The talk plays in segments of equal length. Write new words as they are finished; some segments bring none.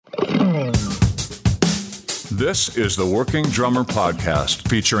This is the Working Drummer Podcast,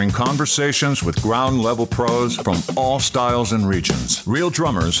 featuring conversations with ground-level pros from all styles and regions. Real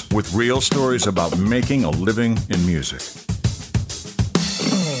drummers with real stories about making a living in music.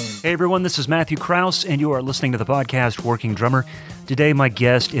 Hey everyone, this is Matthew Krause, and you are listening to the podcast Working Drummer. Today, my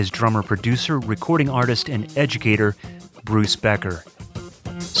guest is drummer, producer, recording artist, and educator, Bruce Becker.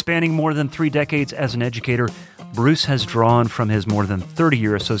 Spanning more than 3 decades as an educator, Bruce has drawn from his more than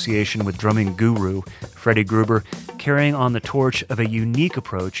 30-year association with drumming guru Freddie Gruber, carrying on the torch of a unique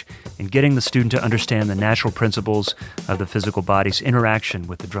approach in getting the student to understand the natural principles of the physical body's interaction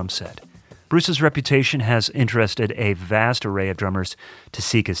with the drum set. Bruce's reputation has interested a vast array of drummers to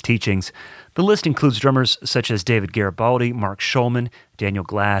seek his teachings. The list includes drummers such as David Garibaldi, Mark Schulman, Daniel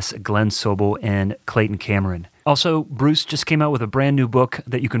Glass, Glenn Sobel, and Clayton Cameron. Also, Bruce just came out with a brand new book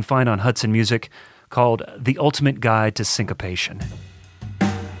that you can find on Hudson Music called The Ultimate Guide to Syncopation.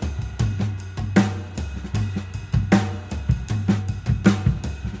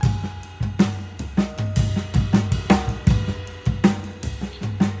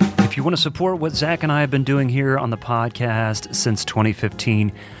 If you want to support what Zach and I have been doing here on the podcast since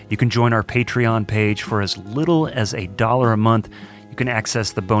 2015, you can join our Patreon page for as little as $1 a month. You can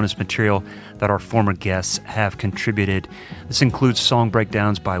access the bonus material that our former guests have contributed. This includes song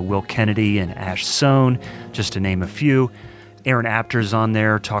breakdowns by Will Kennedy and Ash Sohn, just to name a few. Aaron Apter's on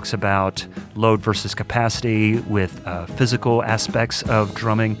there, talks about load versus capacity with physical aspects of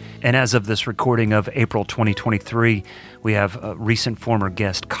drumming. And as of this recording of April 2023, we have a recent former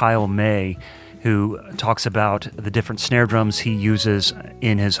guest, Kyle May, who talks about the different snare drums he uses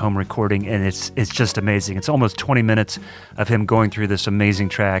in his home recording, and it's just amazing. It's almost 20 minutes of him going through this amazing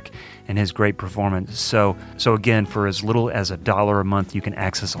track and his great performance. So again, for as little as $1 a month, you can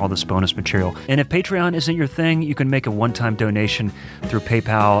access all this bonus material. And if Patreon isn't your thing, you can make a one-time donation through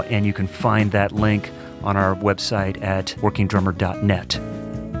PayPal, and you can find that link on our website at workingdrummer.net.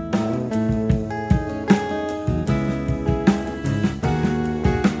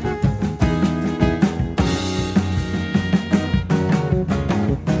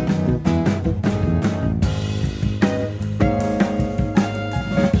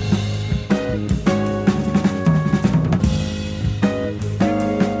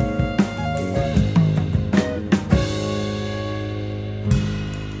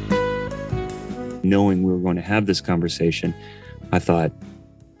 Knowing we were going to have this conversation, I thought,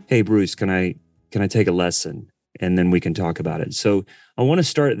 hey, Bruce, can I take a lesson? And then we can talk about it. So I want to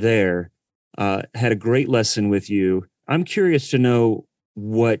start there. Had a great lesson with you. I'm curious to know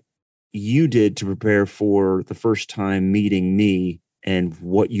what you did to prepare for the first time meeting me and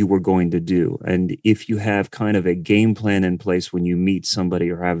what you were going to do. And if you have kind of a game plan in place when you meet somebody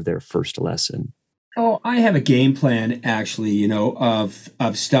or have their first lesson. Oh, I have a game plan, actually,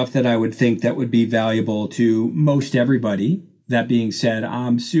 of stuff that I would think that would be valuable to most everybody. That being said,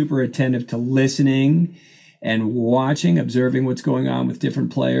 I'm super attentive to listening and watching, observing what's going on with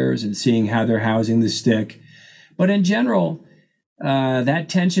different players and seeing how they're housing the stick. But in general, that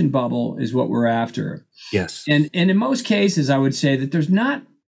tension bubble is what we're after. Yes. And in most cases, I would say that there's not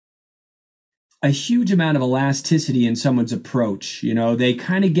a huge amount of elasticity in someone's approach. They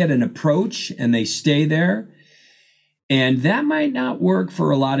kind of get an approach and they stay there. And that might not work for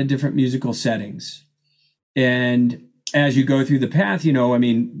a lot of different musical settings. And as you go through the path,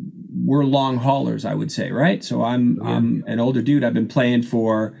 we're long haulers, I would say, right? So I'm an older dude. I've been playing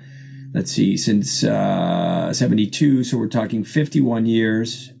for, since 72. So we're talking 51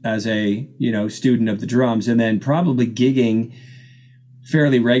 years as a, student of the drums, and then probably gigging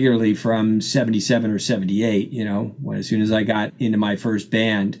fairly regularly from 77 or 78, as soon as I got into my first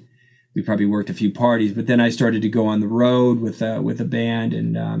band. We probably worked a few parties, but then I started to go on the road with a band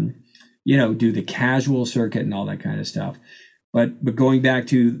and, do the casual circuit and all that kind of stuff. But going back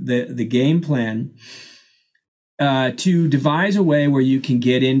to the game plan, to devise a way where you can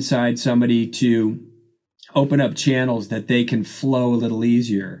get inside somebody to open up channels that they can flow a little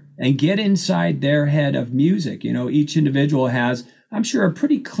easier and get inside their head of music. Each individual has, I'm sure, a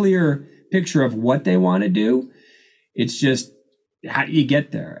pretty clear picture of what they want to do. It's just, how do you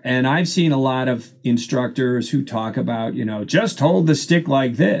get there? And I've seen a lot of instructors who talk about, just hold the stick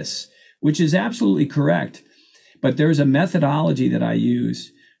like this, which is absolutely correct. But there's a methodology that I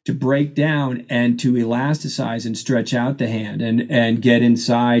use to break down and to elasticize and stretch out the hand and get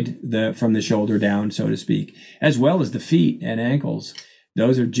inside from the shoulder down, so to speak, as well as the feet and ankles.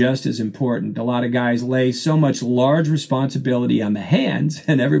 Those are just as important. A lot of guys lay so much large responsibility on the hands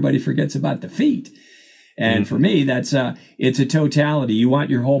and everybody forgets about the feet. And for me, it's a totality. You want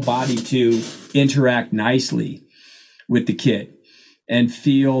your whole body to interact nicely with the kit. and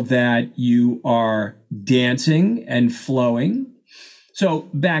feel that you are dancing and flowing. So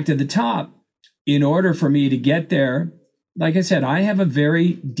back to the top, in order for me to get there, like I said, I have a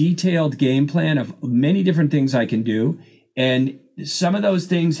very detailed game plan of many different things I can do. And some of those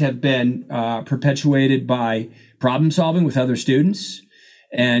things have been perpetuated by problem solving with other students.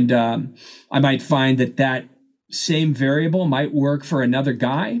 And I might find that same variable might work for another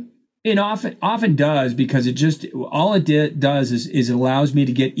guy. It often does, because all it does is it allows me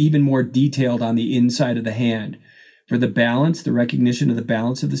to get even more detailed on the inside of the hand for the balance, the recognition of the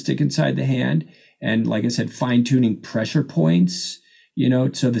balance of the stick inside the hand. And like I said, fine tuning pressure points,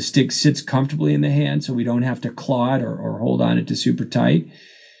 so the stick sits comfortably in the hand so we don't have to claw it or hold on it to super tight.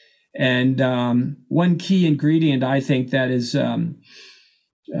 And one key ingredient I think that is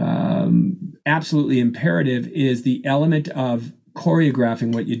absolutely imperative is the element of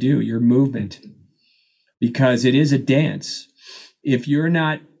choreographing what you do, your movement, because it is a dance. If you're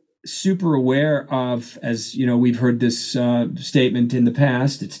not super aware of, as we've heard this statement in the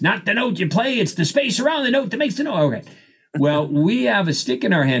past, it's not the note you play, it's the space around the note that makes the note. Okay. Well, we have a stick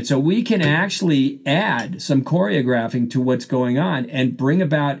in our hand, so we can actually add some choreographing to what's going on and bring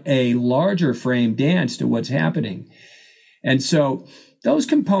about a larger frame dance to what's happening. And so those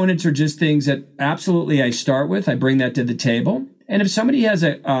components are just things that absolutely I start with. I bring that to the table. And if somebody has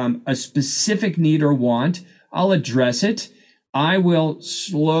a specific need or want, I'll address it. I will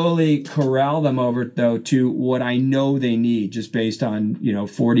slowly corral them over, though, to what I know they need, just based on,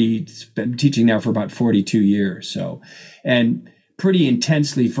 40, been teaching now for about 42 years. So, and pretty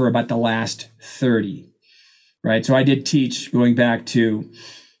intensely for about the last 30, right? So I did teach going back to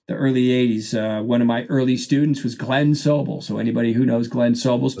the early 80s. One of my early students was Glenn Sobel. So anybody who knows Glenn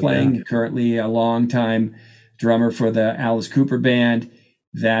Sobel's playing, currently a longtime drummer for the Alice Cooper Band.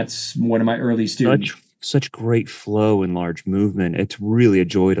 That's one of my early students. Such great flow and large movement. It's really a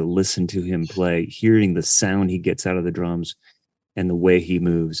joy to listen to him play, hearing the sound he gets out of the drums and the way he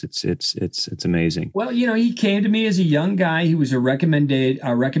moves. It's amazing. Well, he came to me as a young guy. He was a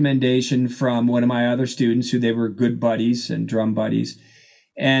recommendation from one of my other students who they were good buddies and drum buddies.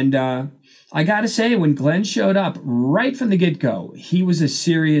 And I got to say, when Glenn showed up right from the get-go, he was a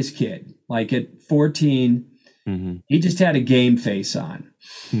serious kid. Like at 14, he just had a game face on.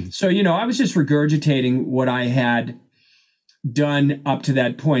 So, I was just regurgitating what I had done up to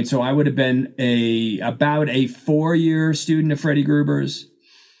that point. So I would have been about a 4-year student of Freddie Gruber's.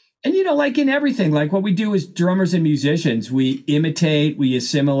 And, like in everything, like what we do as drummers and musicians, we imitate, we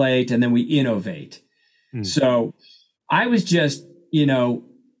assimilate, and then we innovate. So I was just,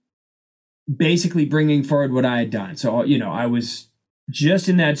 basically bringing forward what I had done. So, I was just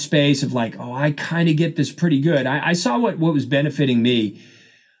in that space of like, I kind of get this pretty good. I saw what was benefiting me.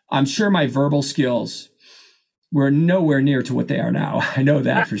 I'm sure my verbal skills were nowhere near to what they are now. I know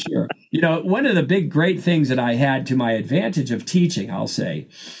that for sure. One of the big, great things that I had to my advantage of teaching, I'll say,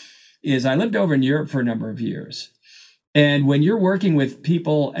 is I lived over in Europe for a number of years. And when you're working with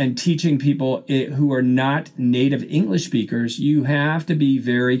people and teaching people who are not native English speakers, you have to be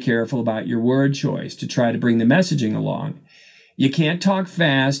very careful about your word choice to try to bring the messaging along. You can't talk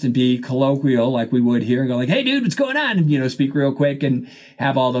fast and be colloquial like we would here and go like, hey, dude, what's going on? And, speak real quick and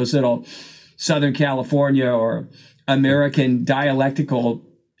have all those little Southern California or American dialectical,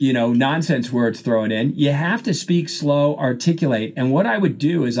 nonsense words thrown in. You have to speak slow, articulate. And what I would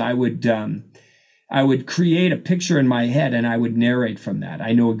do is I would create a picture in my head and I would narrate from that.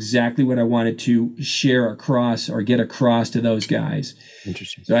 I know exactly what I wanted to share across or get across to those guys.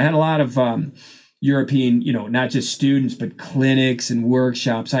 Interesting. So I had a lot of European, not just students, but clinics and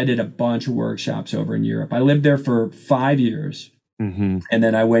workshops. I did a bunch of workshops over in Europe. I lived there for 5 years. And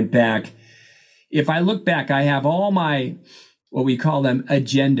then I went back. If I look back, I have all my, what we call them,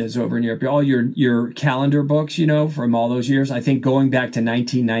 agendas over in Europe, all your calendar books, from all those years, I think going back to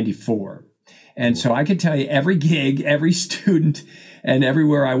 1994. And so I could tell you every gig, every student, and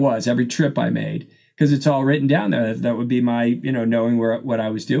everywhere I was, every trip I made, because it's all written down there. That would be my, knowing what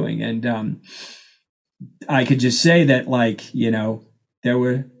I was doing. And I could just say that, there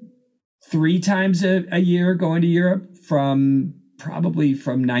were 3 times a year going to Europe from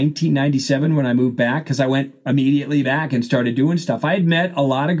 1997 when I moved back, because I went immediately back and started doing stuff. I had met a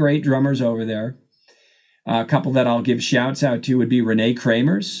lot of great drummers over there. A couple that I'll give shouts out to would be René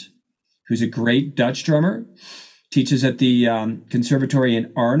Kramers, who's a great Dutch drummer, teaches at the conservatory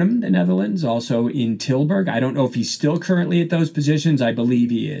in Arnhem, the Netherlands, also in Tilburg. I don't know if he's still currently at those positions. I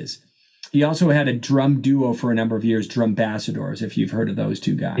believe he is. He also had a drum duo for a number of years, Drumbassadors, if you've heard of those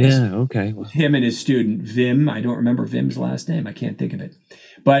two guys. Yeah, okay. Him and his student, Vim. I don't remember Vim's last name. I can't think of it.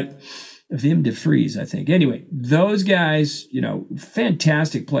 But Wim de Vries, I think. Anyway, those guys,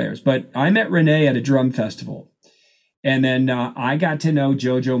 fantastic players. But I met Rene at a drum festival. And then I got to know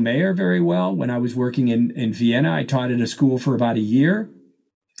Jojo Mayer very well when I was working in Vienna. I taught at a school for about a year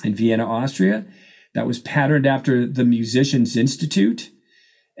in Vienna, Austria. That was patterned after the Musicians Institute.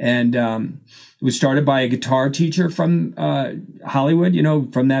 And it was started by a guitar teacher from Hollywood,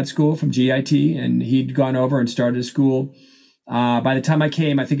 from that school, from GIT. And he'd gone over and started a school. By the time I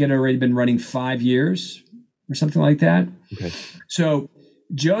came, I think it had already been running 5 years or something like that. Okay. So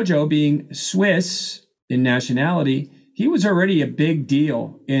Jojo, being Swiss in nationality, he was already a big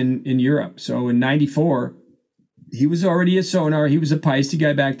deal in Europe. So in 94, he was already a Sonar. He was a Paiste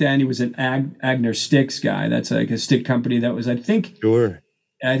guy back then. He was an Agner Sticks guy. That's like a stick company that was, I think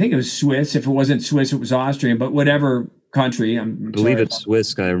it was Swiss. If it wasn't Swiss, it was Austrian, but whatever country. I believe it's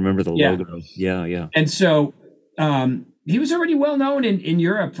Swiss. I remember the logo. Yeah. And so he was already well known in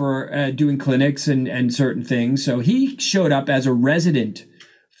Europe for doing clinics and certain things. So he showed up as a resident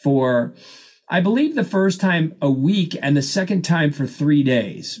for, I believe, the first time a week and the second time for 3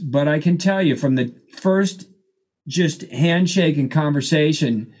 days. But I can tell you from the first just handshake and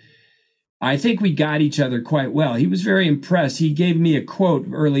conversation, I think we got each other quite well. He was very impressed. He gave me a quote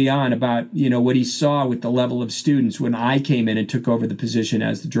early on about, what he saw with the level of students when I came in and took over the position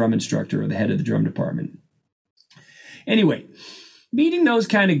as the drum instructor or the head of the drum department. Anyway, meeting those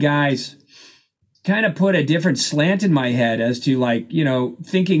kind of guys kind of put a different slant in my head as to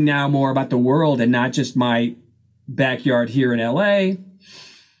thinking now more about the world and not just my backyard here in LA.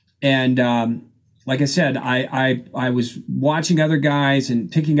 And like I said, I was watching other guys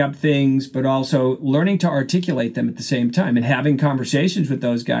and picking up things, but also learning to articulate them at the same time and having conversations with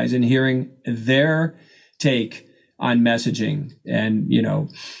those guys and hearing their take on messaging and,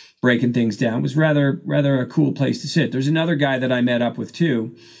 breaking things down was rather a cool place to sit. There's another guy that I met up with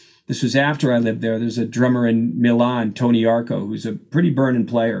too. This was after I lived there. There's a drummer in Milan, Tony Arco, who's a pretty burning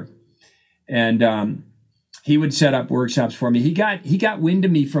player. And he would set up workshops for me. He got wind of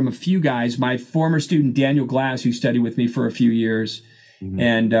me from a few guys, my former student, Daniel Glass, who studied with me for a few years. Mm-hmm.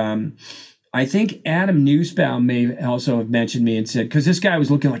 And I think Adam Nussbaum may also have mentioned me and said, because this guy was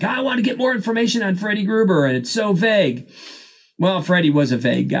looking like, I want to get more information on Freddie Gruber, and it's so vague. Well, Freddie was a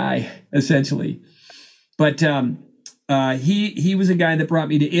vague guy, essentially. But he was a guy that brought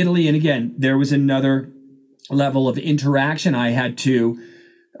me to Italy. And again, there was another level of interaction I had to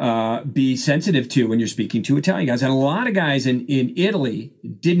be sensitive to when you're speaking to Italian guys. And a lot of guys in Italy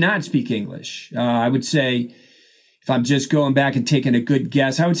did not speak English. I would say, if I'm just going back and taking a good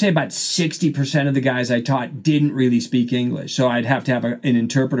guess, I would say about 60% of the guys I taught didn't really speak English. So I'd have to have an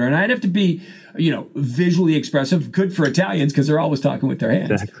interpreter, and I'd have to be, visually expressive, good for Italians because they're always talking with their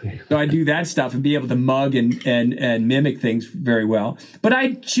hands. Exactly. So I'd do that stuff and be able to mug and mimic things very well. But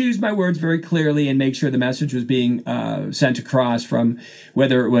I'd choose my words very clearly and make sure the message was being sent across, from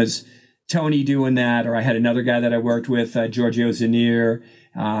whether it was Tony doing that, or I had another guy that I worked with, Giorgio Zanir.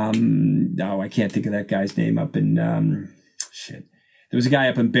 I can't think of that guy's name up in There was a guy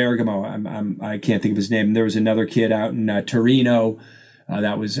up in Bergamo. I can't think of his name. There was another kid out in Torino.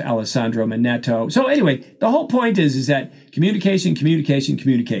 That was Alessandro Manetto. So anyway, the whole point is that communication,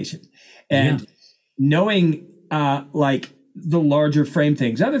 and knowing the larger frame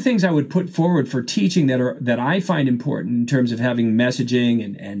things. Other things I would put forward for teaching that I find important in terms of having messaging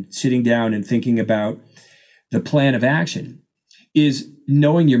and sitting down and thinking about the plan of action is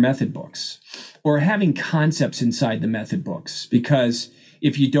knowing your method books or having concepts inside the method books. Because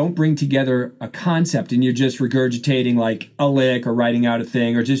if you don't bring together a concept and you're just regurgitating like a lick or writing out a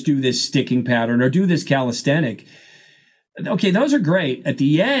thing or just do this sticking pattern or do this calisthenic, okay, those are great at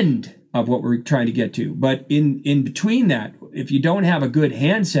the end of what we're trying to get to. But in between that, if you don't have a good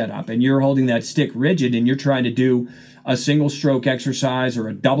hand setup and you're holding that stick rigid and you're trying to do a single stroke exercise or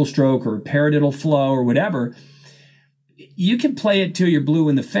a double stroke or a paradiddle flow or whatever, you can play it till you're blue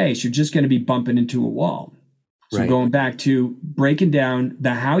in the face. You're just going to be bumping into a wall. So right. Going back to breaking down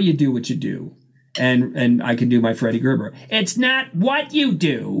the how you do what you do, and I can do my Freddie Gruber. It's not what you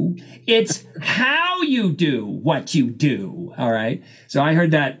do, it's how you do what you do. All right. So I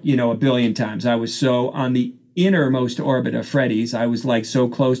heard that, a billion times. I was so on the innermost orbit of Freddie's. I was like so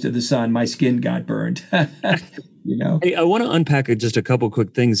close to the sun, my skin got burned. Hey, I want to unpack just a couple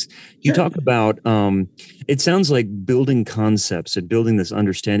quick things. You talk about, it sounds like building concepts and building this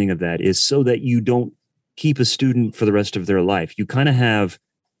understanding of that is so that you don't keep a student for the rest of their life. You kind of have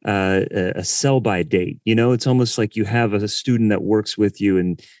a sell by date. It's almost like you have a student that works with you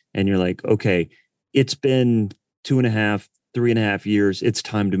and you're like, okay, it's been 2.5, 3.5 years. It's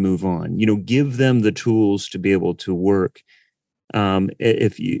time to move on. Give them the tools to be able to work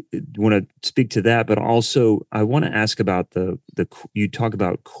If you want to speak to that, but also I want to ask about you talk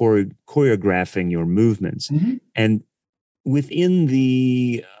about choreographing your movements, and within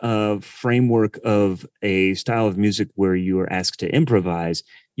the framework of a style of music where you are asked to improvise,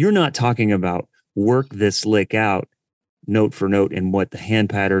 you're not talking about work this lick out note for note and what the hand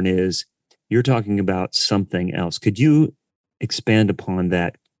pattern is. You're talking about something else. Could you expand upon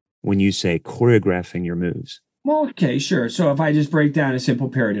that when you say choreographing your moves? Well, okay, sure. So if I just break down a simple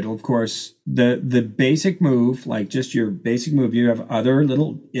paradiddle, of course, the basic move, like just your basic move, you have other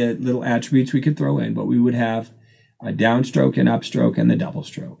little attributes we could throw in, but we would have a downstroke and upstroke and the double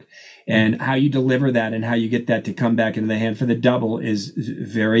stroke. And how you deliver that and how you get that to come back into the hand for the double is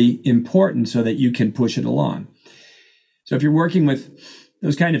very important so that you can push it along. So if you're working with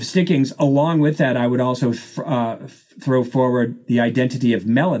those kind of stickings, along with that, I would also throw forward the identity of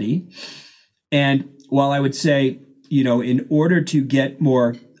melody. And while I would say, in order to get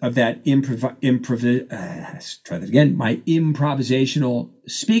more of that let's try that again, my improvisational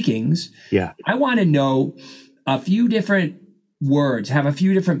speakings, I want to know a few different words, have a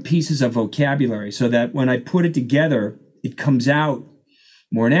few different pieces of vocabulary so that when I put it together, it comes out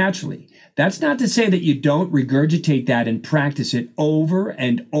more naturally. That's not to say that you don't regurgitate that and practice it over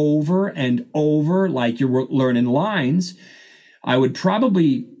and over and over like you're learning lines. I would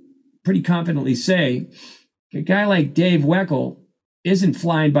probably pretty confidently say a guy like Dave Weckl isn't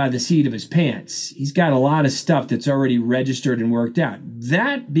flying by the seat of his pants. He's got a lot of stuff that's already registered and worked out.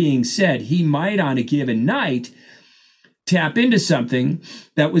 That being said, he might on a given night tap into something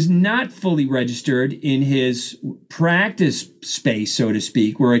that was not fully registered in his practice space, so to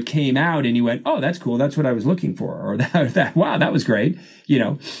speak, where it came out and he went, oh, that's cool. That's what I was looking for. Or that wow, that was great.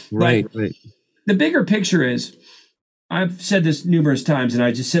 Right. The bigger picture is, I've said this numerous times, and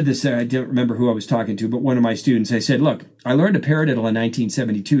I just said this, I don't remember who I was talking to, but one of my students, I said, look, I learned a paradiddle in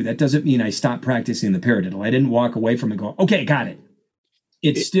 1972. That doesn't mean I stopped practicing the paradiddle. I didn't walk away from it going, okay, got it.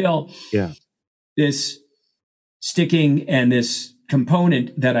 It's still this sticking and this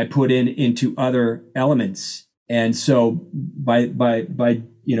component that I put into other elements. And so by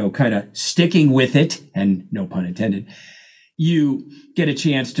kind of sticking with it, and no pun intended, you get a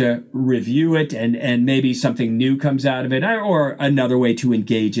chance to review it and maybe something new comes out of it, or another way to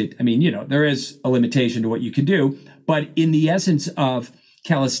engage it. I mean, there is a limitation to what you can do, but in the essence of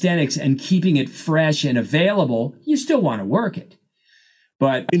calisthenics and keeping it fresh and available, you still want to work it.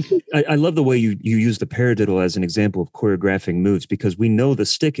 But I love the way you use the paradiddle as an example of choreographing moves, because we know the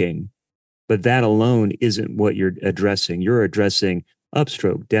sticking, but that alone isn't what you're addressing. You're addressing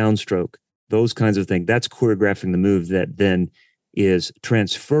upstroke, downstroke, those kinds of things. That's choreographing the move that then is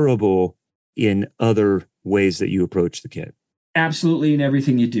transferable in other ways that you approach the kit. Absolutely, in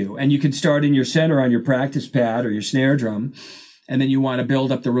everything you do. And you can start in your center on your practice pad or your snare drum, and then you want to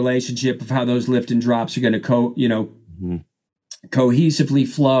build up the relationship of how those lift and drops are going to cohesively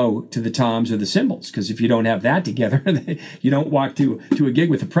flow to the toms or the cymbals. Because if you don't have that together, you don't walk to a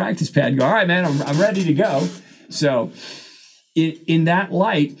gig with a practice pad and go, all right, man, I'm ready to go. So in that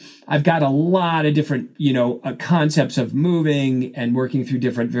light, I've got a lot of different, concepts of moving and working through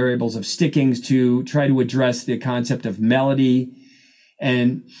different variables of stickings to try to address the concept of melody.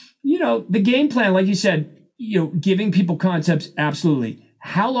 And, the game plan, like you said, giving people concepts, absolutely.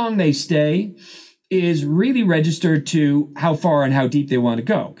 How long they stay is really registered to how far and how deep they want to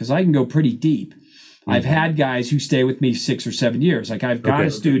go. Because I can go pretty deep. Mm-hmm. I've had guys who stay with me 6 or 7 years. Like I've got a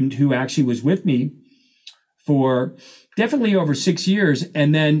student who actually was with me for definitely over 6 years.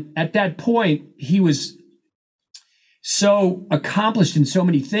 And then at that point, he was so accomplished in so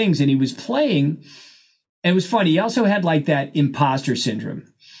many things and he was playing. And it was funny. He also had like that imposter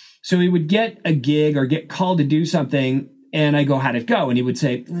syndrome. So he would get a gig or get called to do something. And I go, how'd it go? And he would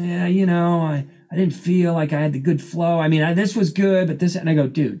say, I didn't feel like I had the good flow. I mean, this was good, but this, and I go,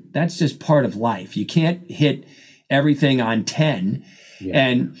 dude, that's just part of life. You can't hit everything on 10. Yeah.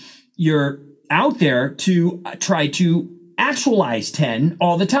 And you're out there to try to actualize 10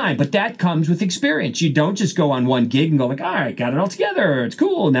 all the time. But that comes with experience. You don't just go on one gig and go like, all right, got it all together. It's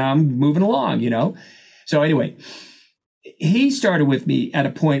cool. Now I'm moving along, So anyway, he started with me at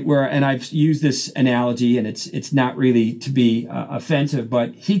a point where, and I've used this analogy and it's not really to be offensive,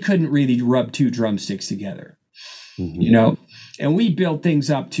 but he couldn't really rub 2 drumsticks together, and we built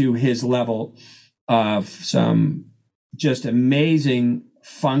things up to his level of some just amazing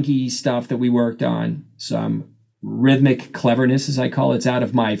funky stuff that we worked on, some rhythmic cleverness, as I call it. It's out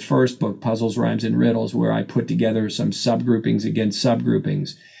of my first book, Puzzles, Rhymes, and Riddles, where I put together some subgroupings against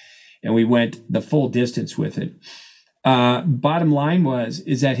subgroupings, and we went the full distance with it. Bottom line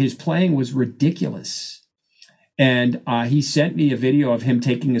is that his playing was ridiculous. And he sent me a video of him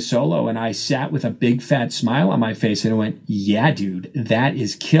taking a solo, and I sat with a big fat smile on my face and I went, yeah, dude, that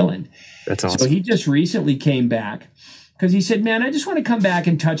is killing. That's awesome. So he just recently came back because he said, man, I just want to come back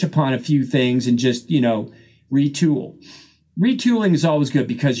and touch upon a few things and just, retool. Retooling is always good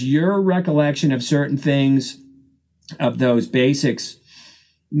because your recollection of certain things, of those basics,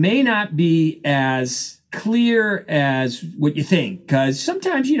 may not be as clear as what you think. Because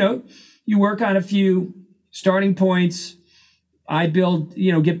sometimes, you work on a few starting points. I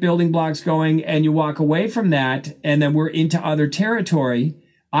get building blocks going, and you walk away from that, and then we're into other territory.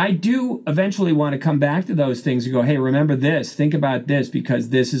 I do eventually want to come back to those things and go, hey, remember this, think about this, because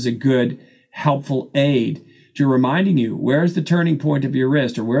this is a good, helpful aid to reminding you, where's the turning point of your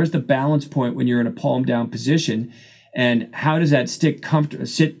wrist, or where's the balance point when you're in a palm down position, and how does that sit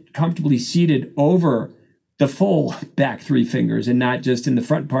comfortably seated over the full back three fingers and not just in the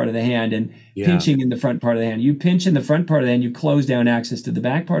front part of the hand and pinching in the front part of the hand. You pinch in the front part of the hand, you close down access to the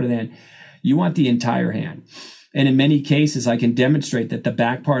back part of the hand. You want the entire hand. And in many cases, I can demonstrate that the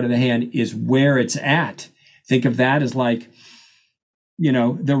back part of the hand is where it's at. Think of that as like,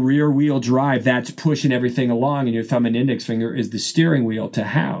 the rear wheel drive that's pushing everything along, and your thumb and index finger is the steering wheel to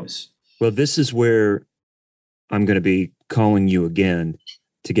house. Well, this is where I'm going to be calling you again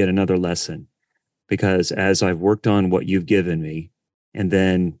to get another lesson. Because as I've worked on what you've given me and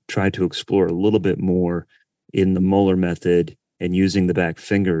then tried to explore a little bit more in the molar method and using the back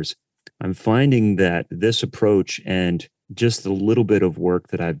fingers, I'm finding that this approach and just the little bit of work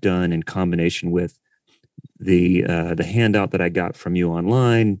that I've done in combination with the handout that I got from you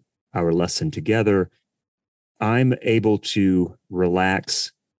online, our lesson together, I'm able to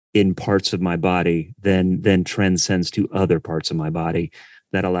relax in parts of my body then transcends to other parts of my body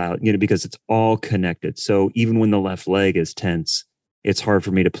that allow, because it's all connected. So even when the left leg is tense, it's hard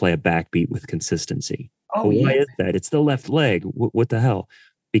for me to play a backbeat with consistency. Oh, well, why yeah. is that? It's the left leg. What the hell?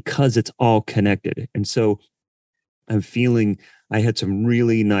 Because it's all connected. And so I'm feeling I had some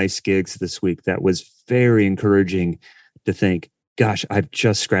really nice gigs this week that was very encouraging to think, gosh, I've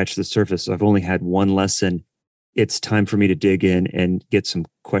just scratched the surface. I've only had one lesson. It's time for me to dig in and get some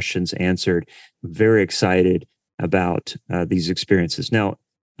questions answered. I'm very excited about these experiences. Now,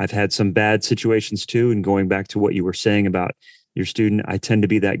 I've had some bad situations too. And going back to what you were saying about your student, I tend to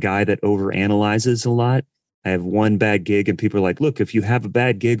be that guy that overanalyzes a lot. I have one bad gig and people are like, look, if you have a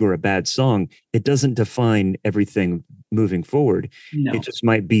bad gig or a bad song, it doesn't define everything moving forward. No. It just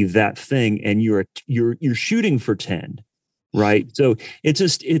might be that thing. And you're shooting for 10, right? So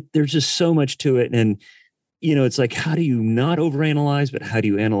there's just so much to it. And, it's like, how do you not overanalyze, but how do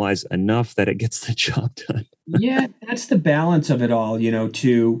you analyze enough that it gets the job done? Yeah, that's the balance of it all,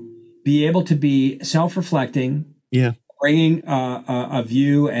 to be able to be self-reflecting, bringing a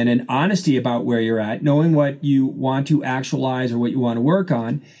view and an honesty about where you're at, knowing what you want to actualize or what you want to work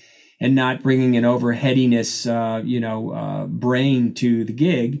on, and not bringing an overheadiness, brain to the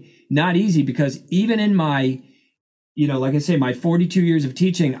gig. Not easy, because even in my, like I say, my 42 years of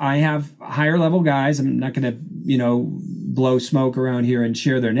teaching, I have higher level guys. I'm not going to, blow smoke around here and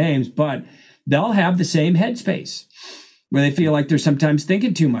share their names, but they'll have the same headspace where they feel like they're sometimes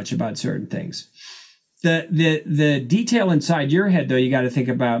thinking too much about certain things. The detail inside your head, though, you got to think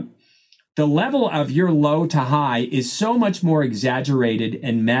about the level of your low to high is so much more exaggerated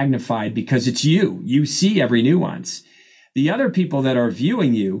and magnified because it's you. You see every nuance. The other people that are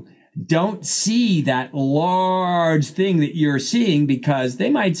viewing you don't see that large thing that you're seeing because they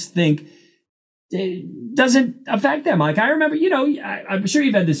might think it doesn't affect them. Like I remember, I'm sure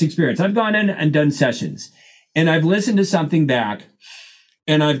you've had this experience. I've gone in and done sessions and I've listened to something back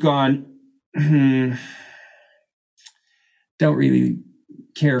and I've gone, don't really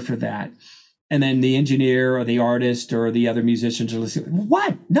care for that. And then the engineer or the artist or the other musicians are listening.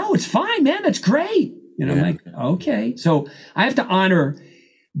 What? No, it's fine, man. That's great. I'm like, okay. So I have to honor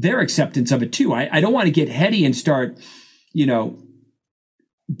their acceptance of it too. I don't want to get heady and start,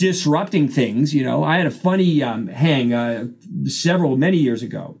 disrupting things. I had a funny many years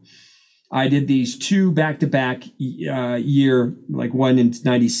ago. I did these two back-to-back year, like one in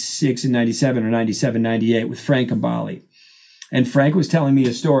 96 and 97 or 97, 98 with Frank and Bali. And Frank was telling me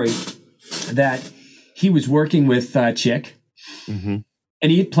a story that he was working with Chick. Mm-hmm.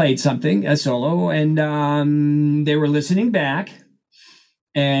 And he had played something, a solo, and they were listening back.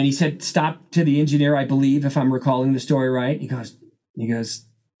 And he said, stop to the engineer, I believe, if I'm recalling the story right. He goes,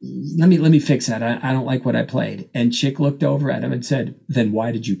 let me fix that. I don't like what I played. And Chick looked over at him and said, then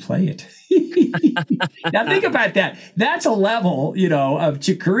why did you play it? Now think about that. That's a level, of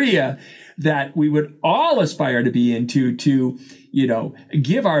Chick Corea that we would all aspire to be into, to,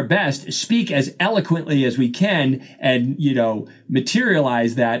 give our best, speak as eloquently as we can, and,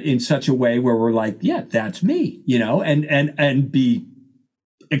 materialize that in such a way where we're like, yeah, that's me, and be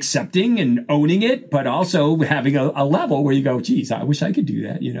accepting and owning it, but also having a level where you go, geez, I wish I could do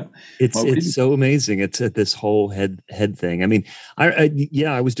that. It's so amazing. It's this whole head thing. I mean,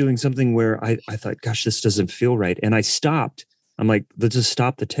 I was doing something where I thought, gosh, this doesn't feel right. And I stopped. I'm like, let's just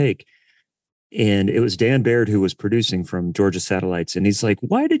stop the take. And it was Dan Baird who was producing from Georgia Satellites. And he's like,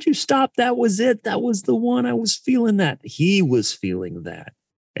 why did you stop? That was it. That was the one. I was feeling that. He was feeling that.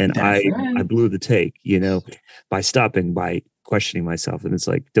 And I blew the take, by stopping, by questioning myself. And it's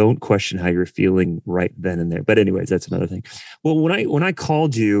like, don't question how you're feeling right then and there. But anyways, that's another thing. Well, when I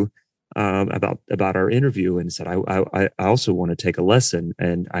called you about our interview and said, I also want to take a lesson,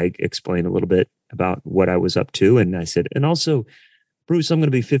 and I explained a little bit about what I was up to. And I said, and also, Bruce, I'm going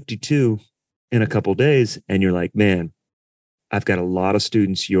to be 52 in a couple of days. And you're like, man, I've got a lot of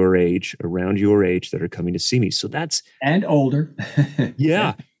students your age, around your age, that are coming to see me. So that's, and older.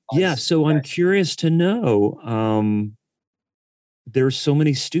 Yeah. Yeah. So I'm curious to know, there's so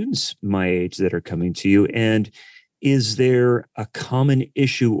many students my age that are coming to you. And is there a common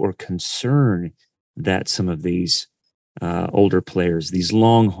issue or concern that some of these older players, these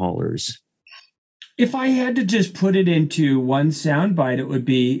long haulers? If I had to just put it into one soundbite, it would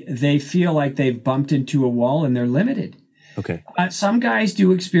be they feel like they've bumped into a wall and they're limited. Okay. Some guys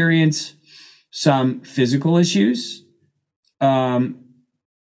do experience some physical issues. That,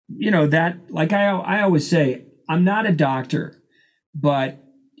 like I always say, I'm not a doctor, but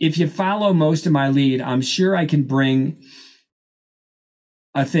if you follow most of my lead, I'm sure I can bring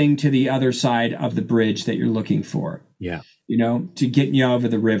a thing to the other side of the bridge that you're looking for. Yeah. To get you over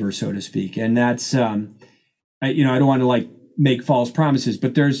the river, so to speak. And that's, I don't want to make false promises,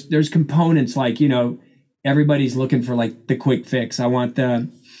 but there's components like, everybody's looking for the quick fix. I want the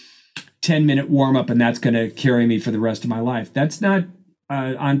 10-minute warm up, and that's going to carry me for the rest of my life. That's not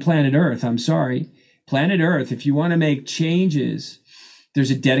on planet Earth. I'm sorry. Planet Earth, if you want to make changes,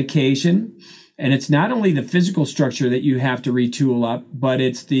 there's a dedication, and it's not only the physical structure that you have to retool up, but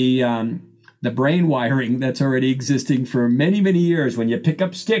it's the brain wiring that's already existing for many, many years. When you pick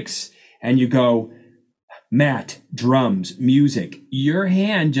up sticks and you go, mat, drums, music, your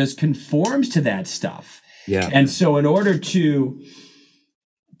hand just conforms to that stuff. Yeah. And so in order to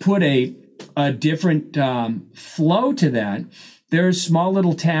put a different flow to that, there's small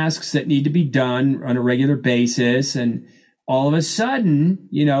little tasks that need to be done on a regular basis. And all of a sudden,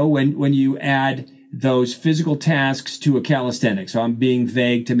 when you add those physical tasks to a calisthenics, so I'm being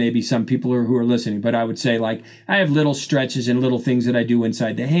vague to maybe some people who are listening, but I would say I have little stretches and little things that I do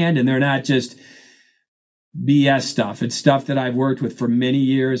inside the hand, and they're not just BS stuff. It's stuff that I've worked with for many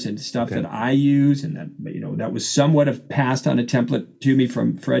years and stuff that I use, and that was somewhat of passed on a template to me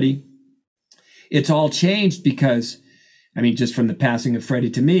from Freddie. It's all changed because, just from the passing of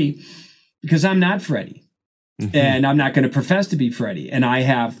Freddie to me, because I'm not Freddie. Mm-hmm. And I'm not going to profess to be Freddie. And I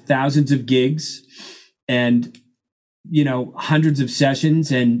have thousands of gigs and, hundreds of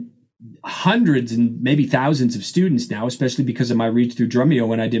sessions and hundreds and maybe thousands of students now, especially because of my reach through Drumeo.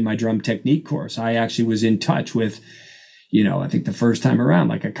 When I did my drum technique course, I actually was in touch with, I think the first time around,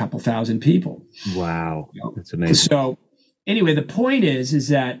 a couple thousand people. Wow. That's amazing. So anyway, the point is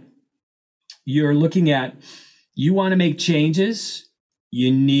that you're looking at, you want to make changes. You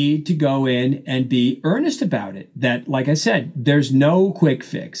need to go in and be earnest about it. That, like I said, there's no quick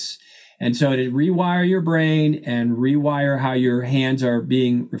fix. And so to rewire your brain and rewire how your hands are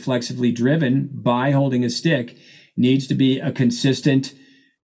being reflexively driven by holding a stick needs to be a consistent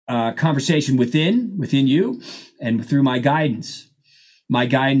conversation within you and through my guidance. My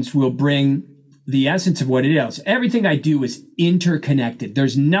guidance will bring the essence of what it is. Everything I do is interconnected.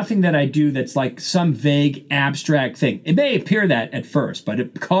 There's nothing that I do that's like some vague abstract thing. It may appear that at first, but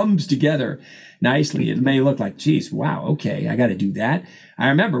it comes together nicely. It may look like, geez, wow, okay, I got to do that. I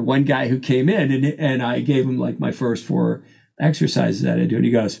remember one guy who came in and I gave him my first 4 exercises that I do. And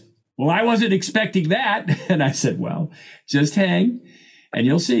he goes, well, I wasn't expecting that. And I said, well, just hang and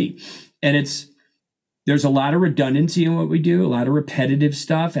you'll see. And there's a lot of redundancy in what we do, a lot of repetitive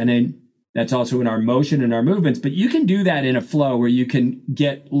stuff. And that's also in our motion and our movements, but you can do that in a flow where you can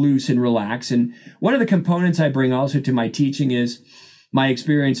get loose and relax. And one of the components I bring also to my teaching is my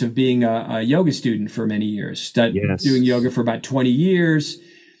experience of being a yoga student for many years, doing yoga for about 20 years.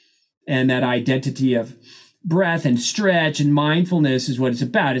 And that identity of breath and stretch and mindfulness is what it's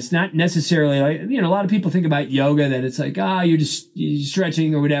about. It's not necessarily a lot of people think about yoga that it's you're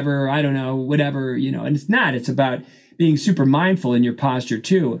stretching or whatever. I don't know, whatever, and it's not. It's about being super mindful in your posture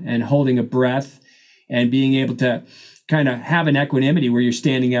too, and holding a breath and being able to kind of have an equanimity where you're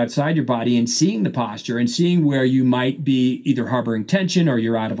standing outside your body and seeing the posture and seeing where you might be either harboring tension or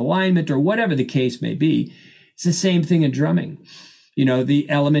you're out of alignment or whatever the case may be. It's the same thing in drumming. The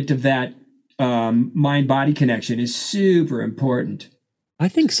element of that mind-body connection is super important. I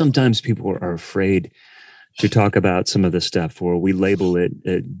think sometimes people are afraid to talk about some of the stuff, or we label it,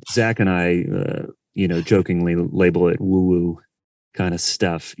 Zach and I, jokingly label it woo-woo kind of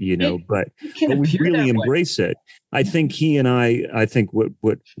stuff, but we really embrace it. I think he and I think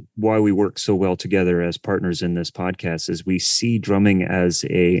why we work so well together as partners in this podcast is we see drumming as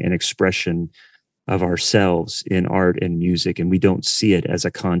an expression of ourselves in art and music, and we don't see it as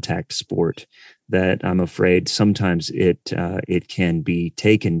a contact sport that I'm afraid sometimes it can be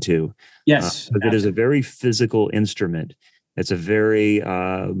taken to. Yes, but it is a very physical instrument. It's a very,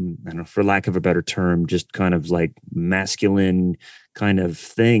 I don't know, for lack of a better term, just kind of like masculine kind of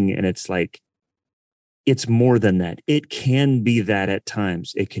thing. And it's like, it's more than that. It can be that at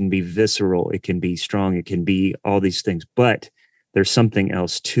times. It can be visceral. It can be strong. It can be all these things. But there's something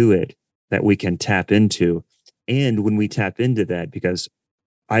else to it that we can tap into. And when we tap into that, because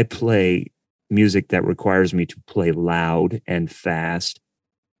I play music that requires me to play loud and fast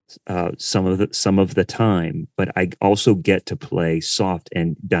some of the time, but I also get to play soft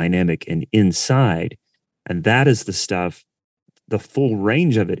and dynamic and inside. And that is the stuff, the full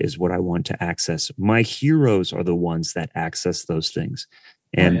range of it is what I want to access. My heroes are the ones that access those things.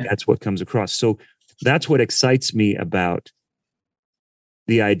 And that's what comes across. So that's what excites me about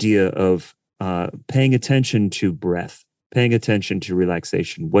the idea of paying attention to breath, paying attention to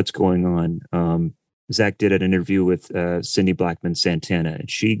relaxation, what's going on. Zach did an interview with Cindy Blackman Santana, and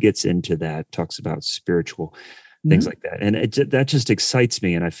she gets into that, talks about spiritual things like that. And that just excites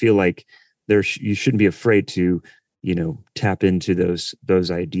me. And I feel like you shouldn't be afraid to, tap into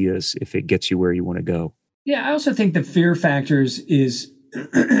those ideas if it gets you where you want to go. Yeah. I also think the fear factors is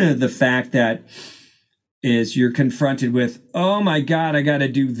the fact that you're confronted with, oh my God, I got to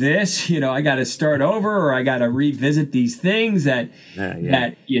do this, I got to start over, or I got to revisit these things that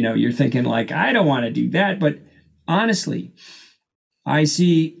you're thinking like, I don't want to do that. But honestly, I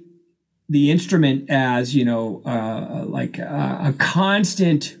see the instrument as, like a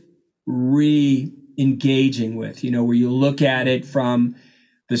constant re-engaging with, where you look at it from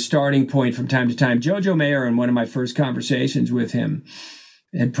the starting point from time to time. Jojo Mayer, in one of my first conversations with him,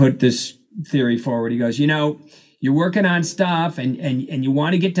 had put this theory forward. He goes, you're working on stuff and you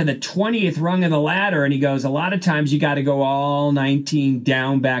want to get to the 20th rung of the ladder. And he goes, a lot of times you got to go all 19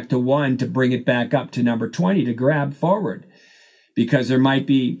 down back to 1 to bring it back up to number 20 to grab forward, because there might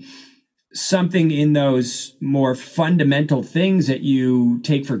be something in those more fundamental things that you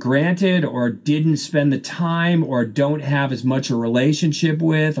take for granted or didn't spend the time or don't have as much a relationship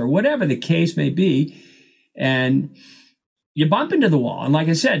with, or whatever the case may be. And you bump into the wall. And like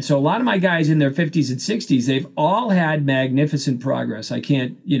I said, so a lot of my guys in their 50s and 60s, they've all had magnificent progress. I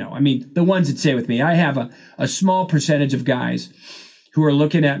can't, the ones that stay with me, I have a small percentage of guys who are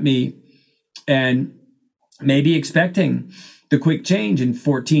looking at me and maybe expecting the quick change in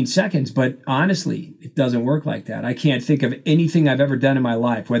 14 seconds. But honestly, it doesn't work like that. I can't think of anything I've ever done in my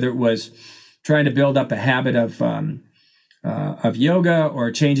life, whether it was trying to build up a habit of yoga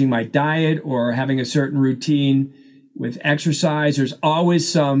or changing my diet or having a certain routine with exercise. There's always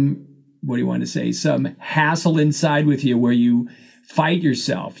some hassle inside with you where you fight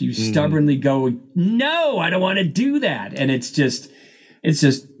yourself. You stubbornly go, no, I don't want to do that. And it's just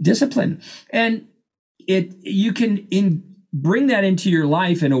discipline. And you can bring that into your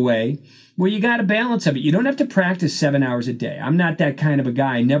life in a way where you got a balance of it. You don't have to practice 7 hours a day. I'm not that kind of a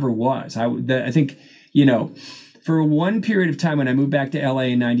guy. I never was. I think, for one period of time when I moved back to LA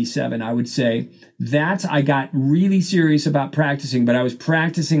in 97, I would say I got really serious about practicing, but I was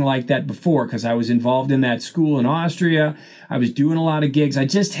practicing like that before because I was involved in that school in Austria. I was doing a lot of gigs. I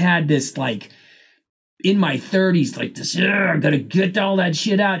just had this, like, in my 30s, like this, I got to get all that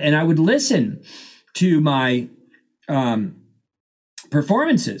shit out. And I would listen to my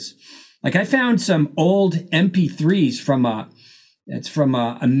performances. Like, I found some old MP3s from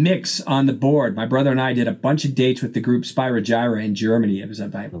a mix on the board. My brother and I did a bunch of dates with the group Spyra Gyra in Germany. It was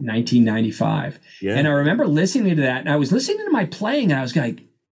about 1995. Yeah. And I remember listening to that, and I was listening to my playing, and I was like,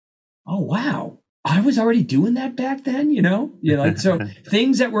 oh, wow, I was already doing that back then, like, so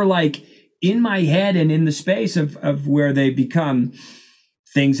things that were like in my head and in the space of where they become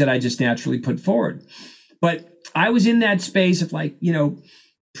things that I just naturally put forward. But I was in that space of, like,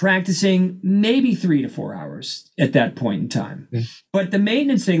 practicing maybe 3 to 4 hours at that point in time. Okay. But the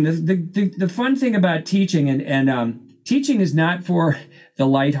maintenance thing, the fun thing about teaching and teaching is not for the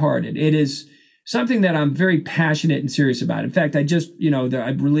lighthearted. It is something that I'm very passionate and serious about. In fact, I just,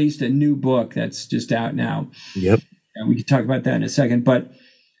 I've released a new book that's just out now. Yep. And we can talk about that in a second. But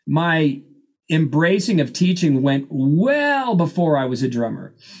my embracing of teaching went well before I was a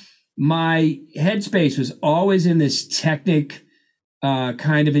drummer. My headspace was always in this technic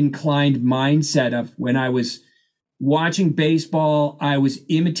kind of inclined mindset of when I was watching baseball, I was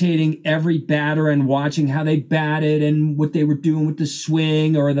imitating every batter and watching how they batted and what they were doing with the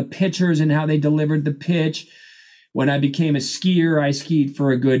swing, or the pitchers and how they delivered the pitch. When I became a skier, I skied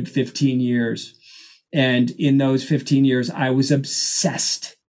for a good 15 years. And in those 15 years, I was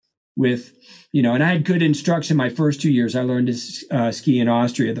obsessed with, and I had good instruction my first 2 years. I learned to ski in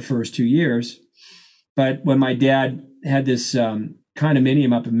Austria the first 2 years. But when my dad had this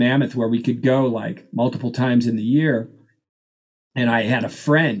condominium up in Mammoth where we could go like multiple times in the year, and I had a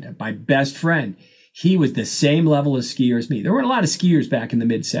friend, my best friend, he was the same level of skier as me. There weren't a lot of skiers back in the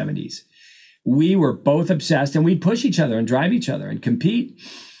mid 70s. We were both obsessed, and we'd push each other and drive each other and compete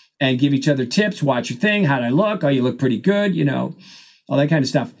and give each other tips. Watch your thing. How'd I look? Oh, you look pretty good. All that kind of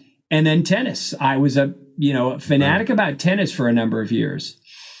stuff. And then tennis. I was a fanatic about tennis for a number of years.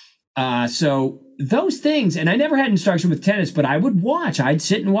 So those things, and I never had instruction with tennis, but I would watch. I'd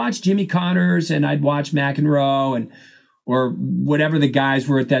sit and watch Jimmy Connors, and I'd watch McEnroe or whatever the guys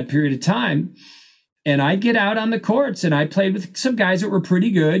were at that period of time. And I'd get out on the courts, and I played with some guys that were pretty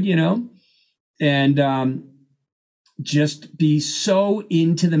good, and just be so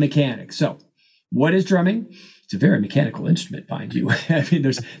into the mechanics. So what is drumming? It's a very mechanical instrument, mind you. I mean,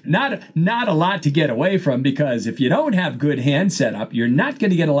 there's not a lot to get away from, because if you don't have good hand setup, you're not going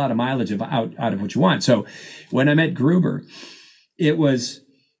to get a lot of mileage out of what you want. So when I met Gruber, it was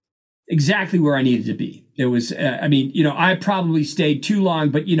exactly where I needed to be. It was, I probably stayed too long,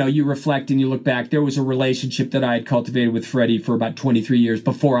 but, you reflect and you look back. There was a relationship that I had cultivated with Freddie for about 23 years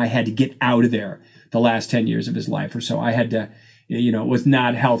before I had to get out of there the last 10 years of his life or so. I had to, it was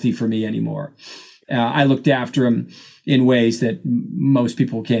not healthy for me anymore. I looked after him in ways that most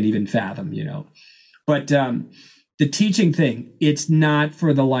people can't even fathom, But the teaching thing, it's not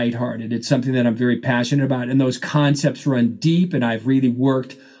for the lighthearted. It's something that I'm very passionate about. And those concepts run deep, and I've really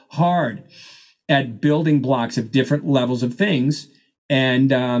worked hard at building blocks of different levels of things.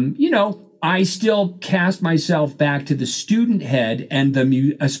 And, I still cast myself back to the student head and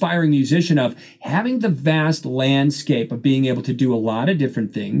the aspiring musician of having the vast landscape of being able to do a lot of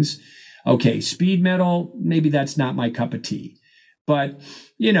different things. Okay, speed metal, maybe that's not my cup of tea, but,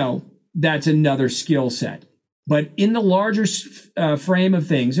 that's another skill set. But in the larger frame of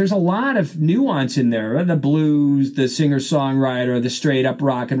things, there's a lot of nuance in there. The blues, the singer-songwriter, the straight-up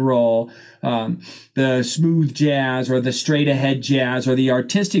rock and roll, the smooth jazz, or the straight-ahead jazz, or the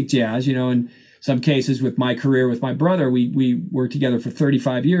artistic jazz. In some cases with my career with my brother, we worked together for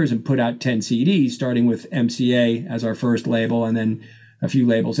 35 years and put out 10 CDs, starting with MCA as our first label and then a few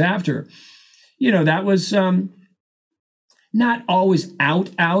labels after. That was not always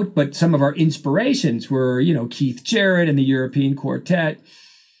out, but some of our inspirations were, Keith Jarrett and the European Quartet,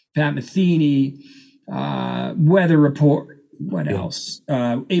 Pat Metheny, Weather Report. What else?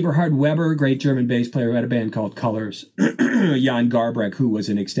 Eberhard Weber, great German bass player who had a band called Colors. Jan Garbarek, who was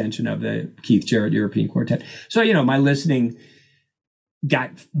an extension of the Keith Jarrett European Quartet. So, my listening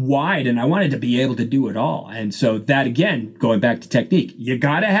got wide, and I wanted to be able to do it all. And so that, again, going back to technique, you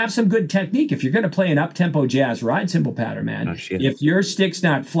got to have some good technique. If you're going to play an up-tempo jazz ride cymbal pattern, man, if your stick's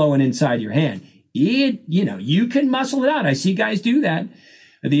not flowing inside your hand, you can muscle it out. I see guys do that.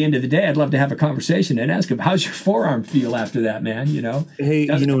 At the end of the day, I'd love to have a conversation and ask him, how's your forearm feel after that, man? Hey,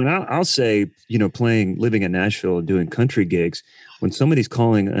 and I'll say, living in Nashville and doing country gigs, when somebody's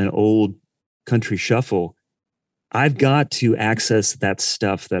calling an old country shuffle, I've got to access that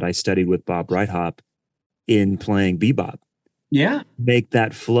stuff that I studied with Bob Breithaupt in playing bebop. Yeah. Make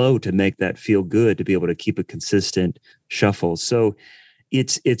that flow, to make that feel good, to be able to keep a consistent shuffle. So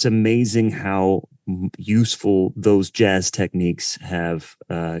it's amazing how useful those jazz techniques have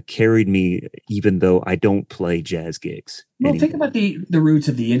carried me, even though I don't play jazz gigs. Well, think about the roots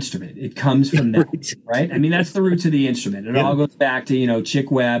of the instrument. It comes from that, right? I mean, that's the roots of the instrument. It all goes back to,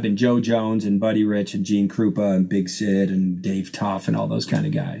 Chick Webb and Joe Jones and Buddy Rich and Gene Krupa and Big Sid and Dave Tough and all those kind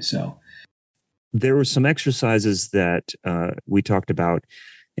of guys. So there were some exercises that we talked about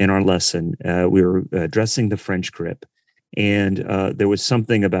in our lesson. We were addressing the French grip. And there was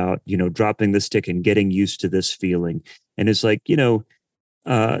something about, dropping the stick and getting used to this feeling. And it's like, do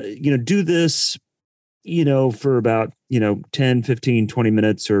this, for about, 10, 15, 20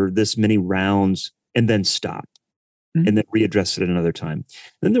 minutes or this many rounds and then stop and then readdress it another time.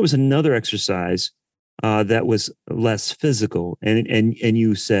 Then there was another exercise that was less physical. And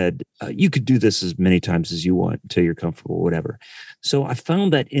you said you could do this as many times as you want until you're comfortable, whatever. So I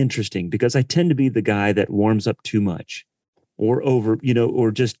found that interesting because I tend to be the guy that warms up too much or over,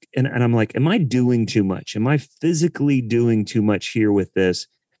 or just, and I'm like, am I doing too much? Am I physically doing too much here with this?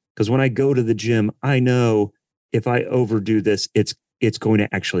 Because when I go to the gym, I know if I overdo this, it's going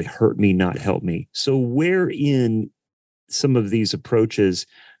to actually hurt me, not help me. So where in some of these approaches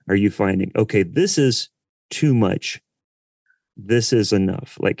are you finding, okay, this is too much, this is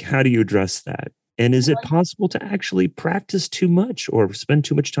enough? Like, how do you address that? And is it possible to actually practice too much or spend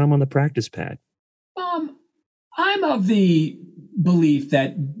too much time on the practice pad? I'm of the belief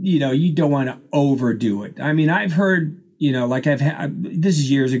that, you don't want to overdo it. I mean, I've heard, like I've had, this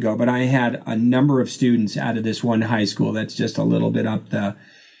is years ago, but I had a number of students out of this one high school that's just a little bit up the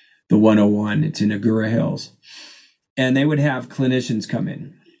 101. It's in Agoura Hills. And they would have clinicians come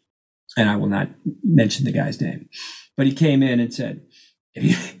in. And I will not mention the guy's name. But he came in and said,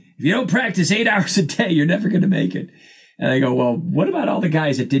 if you don't practice 8 hours a day, you're never going to make it. And I go, well, what about all the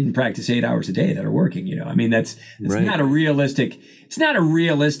guys that didn't practice 8 hours a day that are working? I mean, that's right. Not a realistic, it's not a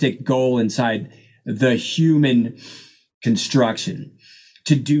realistic goal inside the human construction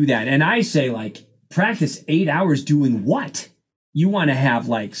to do that. And I say, like, practice 8 hours doing what? You want to have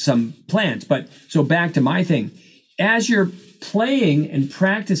like some plans. But so back to my thing, as you're playing and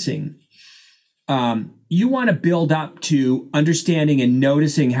practicing, you want to build up to understanding and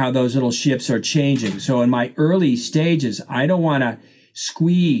noticing how those little shifts are changing. So in my early stages, I don't want to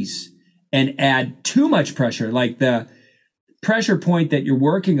squeeze and add too much pressure. Like the pressure point that you're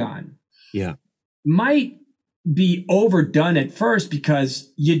working on might be overdone at first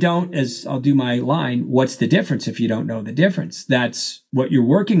because you don't, as I'll do my line, what's the difference if you don't know the difference? That's what you're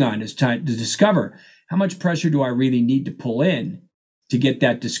working on, is trying to discover how much pressure do I really need to pull in to get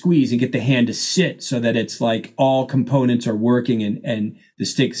that to squeeze and get the hand to sit so that it's like all components are working and the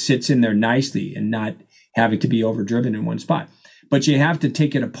stick sits in there nicely and not having to be overdriven in one spot. But you have to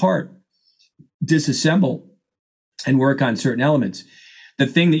take it apart, disassemble, and work on certain elements. The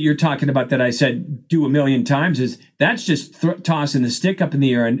thing that you're talking about that I said do a million times is that's just tossing the stick up in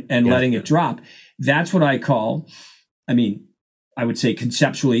the air and letting it drop. That's what I call, I would say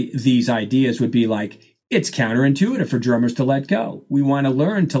conceptually, these ideas would be like, it's counterintuitive for drummers to let go. We want to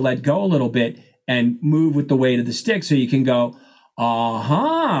learn to let go a little bit and move with the weight of the stick so you can go,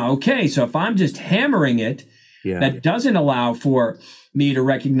 okay, so if I'm just hammering it, that doesn't allow for me to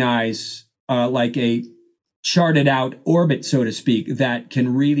recognize like a charted out orbit, so to speak, that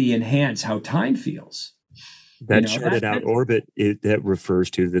can really enhance how time feels. That charted out orbit, that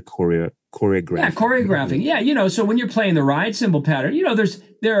refers to the choreographing. Yeah, choreographing. Yeah, so when you're playing the ride cymbal pattern,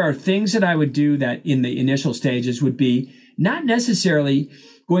 there are things that I would do that in the initial stages would be not necessarily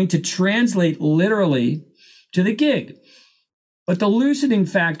going to translate literally to the gig, but the loosening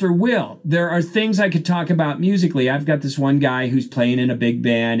factor will. There are things I could talk about musically. I've got this one guy who's playing in a big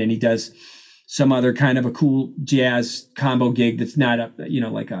band and he does some other kind of a cool jazz combo gig that's not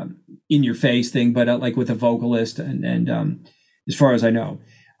like a in your face thing, but like with a vocalist and as far as I know.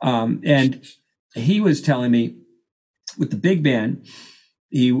 And he was telling me with the big band,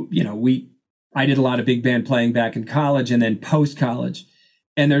 I did a lot of big band playing back in college and then post college.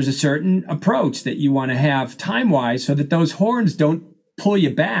 And there's a certain approach that you want to have time wise so that those horns don't pull you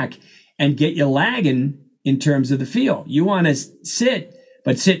back and get you lagging in terms of the feel. You want to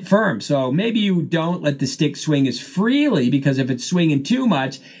sit firm. So maybe you don't let the stick swing as freely, because if it's swinging too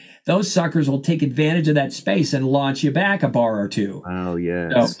much, those suckers will take advantage of that space and launch you back a bar or two. Oh,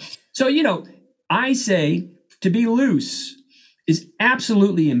 yes. So I say to be loose is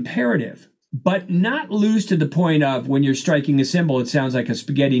absolutely imperative, but not loose to the point of when you're striking a cymbal, it sounds like a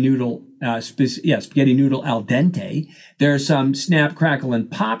spaghetti noodle al dente. There's some snap, crackle,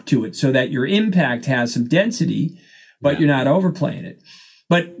 and pop to it so that your impact has some density, but you're not overplaying it.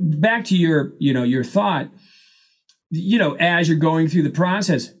 But back to your thought, as you're going through the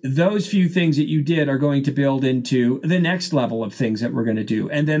process, those few things that you did are going to build into the next level of things that we're going to do.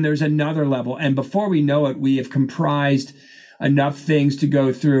 And then there's another level. And before we know it, we have comprised enough things to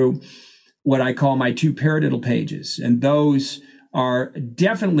go through what I call my 2 paradiddle pages. And those are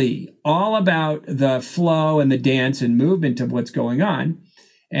definitely all about the flow and the dance and movement of what's going on.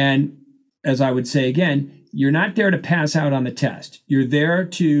 And as I would say again, you're not there to pass out on the test. You're there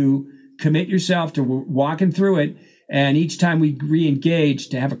to commit yourself to walking through it. And each time we re-engage,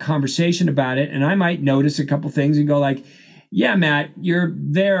 to have a conversation about it. And I might notice a couple things and go like, yeah, Matt, you're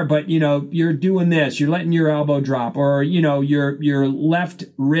there, but you're doing this, you're letting your elbow drop, or your left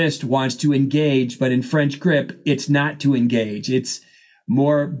wrist wants to engage, but in French grip, it's not to engage. It's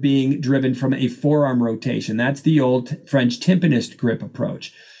more being driven from a forearm rotation. That's the old French timpanist grip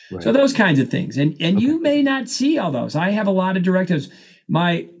approach. Right. So those kinds of things. And okay. You may not see all those. I have a lot of directives.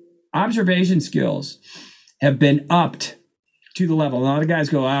 My observation skills have been upped to the level. A lot of guys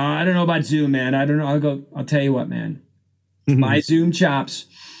go, I don't know about Zoom, man. I don't know. I'll tell you what, man. My Zoom chops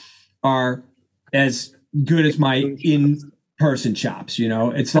are as good as my in-person chops.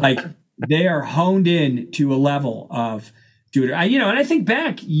 It's like they are honed in to a level of, dude, and I think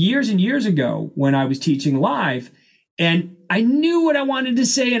back years and years ago when I was teaching live, and I knew what I wanted to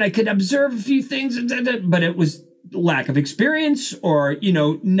say and I could observe a few things, but it was lack of experience or,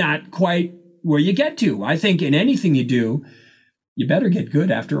 not quite where you get to. I think in anything you do, you better get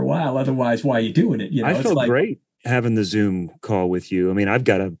good after a while. Otherwise, why are you doing it? I felt great having the Zoom call with you. I mean, I've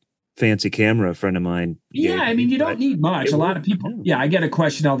got a fancy camera, a friend of mine. Yeah, I mean, you don't need much. A lot of people. Yeah, I get a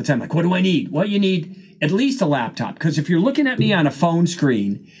question all the time, like, what do I need? Well, you need at least a laptop, because if you're looking at me on a phone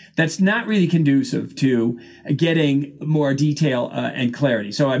screen, that's not really conducive to getting more detail and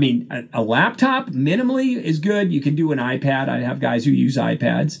clarity. So, I mean, a laptop minimally is good. You can do an iPad. I have guys who use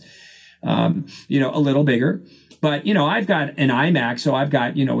iPads, a little bigger. But, I've got an iMac, so I've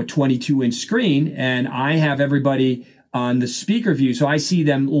got, a 22-inch screen, and I have everybody on the speaker view, so I see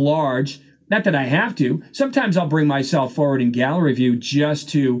them large. Not that I have to. Sometimes I'll bring myself forward in gallery view just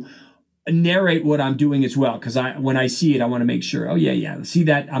to narrate what I'm doing as well, because when I see it, I want to make sure, see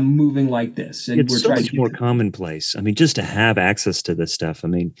that I'm moving like this. And it's so much more commonplace. I mean, just to have access to this stuff. I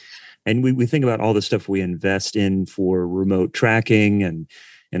mean, and we think about all the stuff we invest in for remote tracking and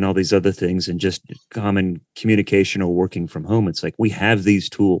all these other things, and just common communication or working from home. It's like we have these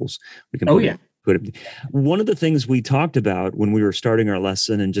tools. We can put it. One of the things we talked about when we were starting our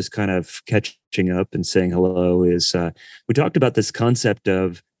lesson and just kind of catching up and saying hello is we talked about this concept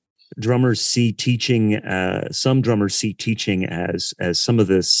of drummers see teaching. Some drummers see teaching as some of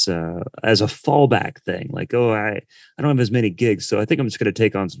this as a fallback thing. Like, I don't have as many gigs, so I think I'm just going to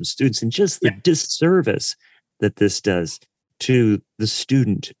take on some students, and just the disservice that this does to the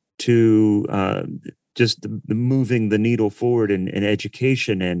student, to just the moving the needle forward in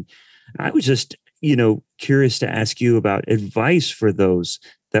education. And I was just, curious to ask you about advice for those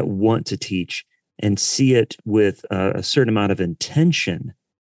that want to teach and see it with a certain amount of intention.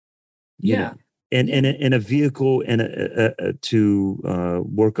 And in a vehicle and to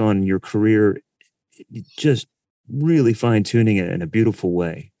work on your career, just really fine tuning it in a beautiful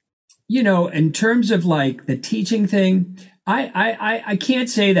way. In terms of like the teaching thing, I can't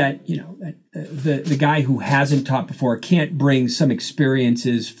say that, that the guy who hasn't taught before can't bring some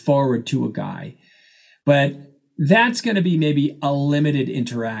experiences forward to a guy, but that's going to be maybe a limited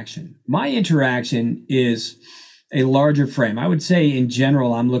interaction. My interaction is a larger frame. I would say in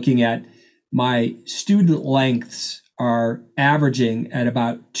general, I'm looking at my student lengths are averaging at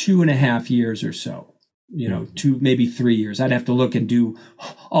about 2.5 years or so, 2, maybe 3 years. I'd have to look and do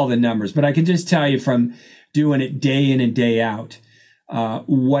all the numbers, but I can just tell you from doing it day in and day out,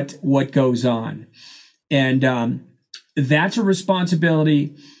 what goes on. And that's a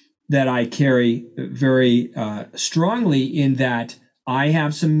responsibility that I carry very strongly, in that I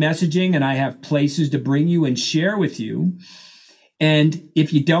have some messaging and I have places to bring you and share with you. And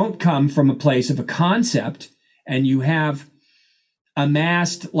if you don't come from a place of a concept and you have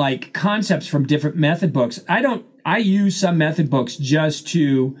amassed like concepts from different method books, I use some method books just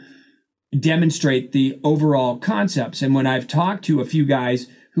to demonstrate the overall concepts. And when I've talked to a few guys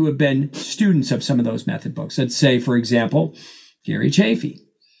who have been students of some of those method books, let's say, for example, Gary Chafee,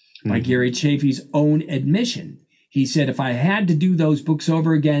 by Gary Chafee's own admission, he said, if I had to do those books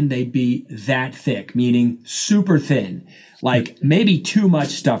over again, they'd be that thick, meaning super thin, like maybe too much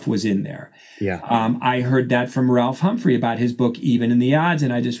stuff was in there. Yeah. I heard that from Ralph Humphrey about his book, Even in the Odds.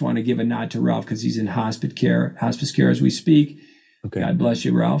 And I just want to give a nod to Ralph because he's in hospice care as we speak. Okay. God bless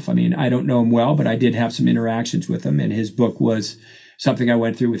you, Ralph. I mean, I don't know him well, but I did have some interactions with him, and his book was something I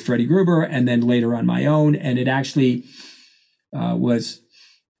went through with Freddie Gruber and then later on my own. And it actually was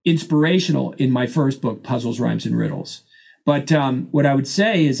inspirational in my first book, Puzzles, Rhymes, and Riddles. But what I would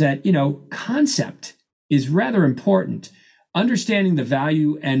say is that, concept is rather important. Understanding the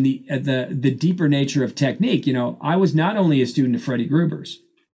value and the deeper nature of technique. I was not only a student of Freddie Gruber's,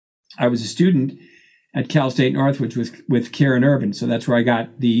 I was a student at Cal State Northridge with Karen Urban. So that's where I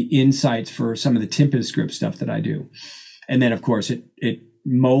got the insights for some of the timpanist grip stuff that I do. And then, of course, it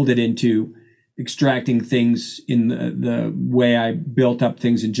molded into extracting things in the way I built up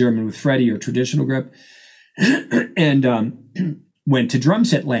things in German with Freddie or traditional grip. and went to drum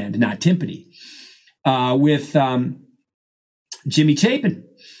set land, not timpani, with Jimmy Chapin.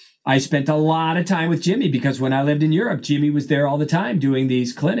 I spent a lot of time with Jimmy because when I lived in Europe, Jimmy was there all the time doing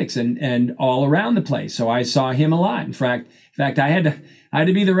these clinics and all around the place. So I saw him a lot. In fact, I had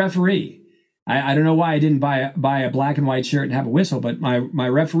to be the referee. I don't know why I didn't buy a black and white shirt and have a whistle, but my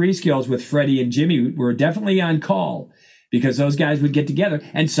referee skills with Freddie and Jimmy were definitely on call because those guys would get together.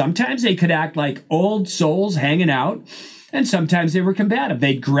 And sometimes they could act like old souls hanging out. And sometimes they were combative.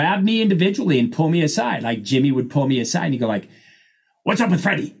 They'd grab me individually and pull me aside. Like Jimmy would pull me aside and he'd go like, "What's up with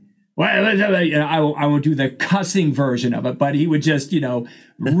Freddie?" I won't do the cussing version of it, but he would just,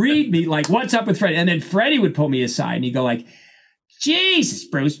 read me like, "What's up with Freddie?" And then Freddie would pull me aside and he'd go like, "Jesus,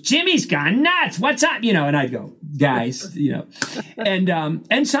 Bruce, Jimmy's gone nuts. What's up?" And I'd go, "Guys,"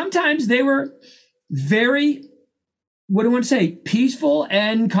 and sometimes they were very, what do I want to say, peaceful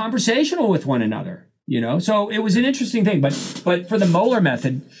and conversational with one another, So it was an interesting thing, but for the Moeller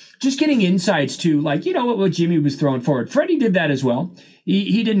method, just getting insights to what Jimmy was throwing forward. Freddie did that as well.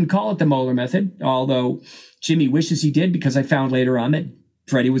 He didn't call it the Moeller method, although Jimmy wishes he did because I found later on that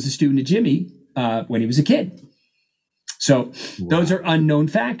Freddie was a student of Jimmy when he was a kid. So those are unknown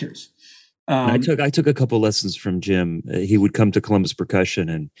factors. I took a couple lessons from Jim. He would come to Columbus Percussion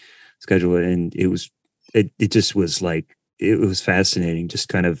and schedule it, and it just was like, it was fascinating just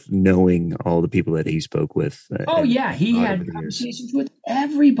kind of knowing all the people that he spoke with. He had conversations with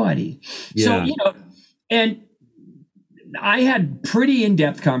everybody. Yeah. So, and I had pretty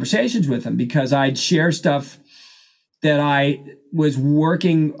in-depth conversations with him because I'd share stuff that I was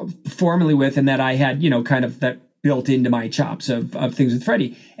working formally with and that I had, kind of that built into my chops of things with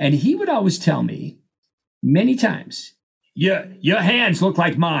Freddie. And he would always tell me many times, your hands look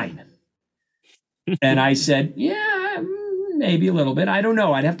like mine. And I said, yeah, maybe a little bit. I don't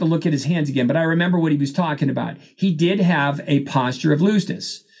know. I'd have to look at his hands again, but I remember what he was talking about. He did have a posture of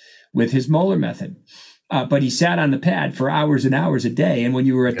looseness with his Moeller method. But he sat on the pad for hours and hours a day. And when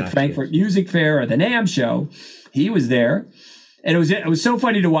you were at the Frankfurt Music Fair or the NAMM show, he was there. And it was so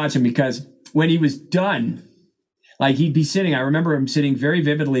funny to watch him because when he was done, like he'd be sitting, I remember him sitting very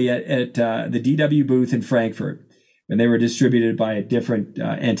vividly at the DW booth in Frankfurt when they were distributed by a different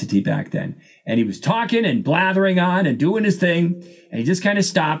entity back then. And he was talking and blathering on and doing his thing. And he just kind of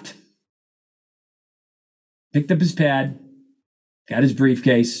stopped, picked up his pad, got his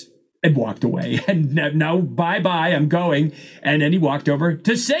briefcase, and walked away. And now, bye-bye, I'm going. And then he walked over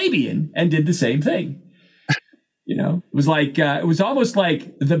to Sabian and did the same thing. It was like, it was almost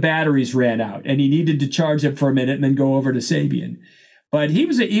like the batteries ran out and he needed to charge it for a minute and then go over to Sabian. But he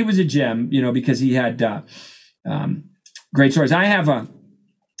was a gem, because he had great stories. I have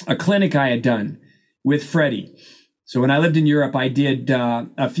a clinic I had done with Freddie. So when I lived in Europe, I did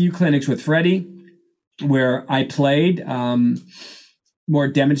a few clinics with Freddie where I played, more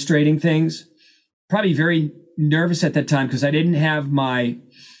demonstrating things. Probably very nervous at that time because I didn't have I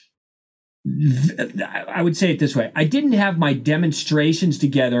would say it this way. I didn't have my demonstrations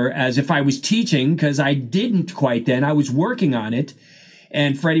together as if I was teaching because I didn't quite then. I was working on it.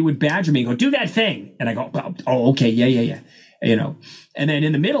 And Freddie would badger me and go, "Do that thing." And I go, "Oh, okay. Yeah. And then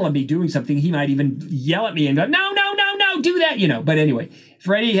in the middle of me doing something, he might even yell at me and go, no, do that, But anyway,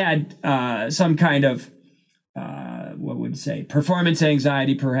 Freddie had some kind of, performance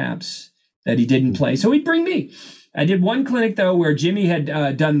anxiety, perhaps, that he didn't play. So he'd bring me. I did one clinic, though, where Jimmy had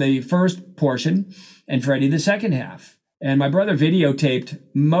done the first portion and Freddie the second half. And my brother videotaped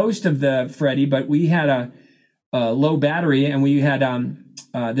most of the Freddie, but we had a low battery, and we had,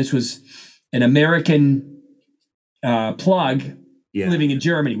 this was an American plug living in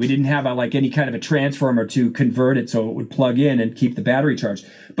Germany. We didn't have any kind of a transformer to convert it so it would plug in and keep the battery charged.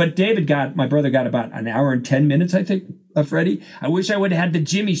 But my brother got about an hour and 10 minutes, I think, of Freddie. I wish I would have had the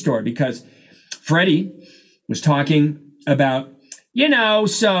Jimmy story because Freddie was talking about,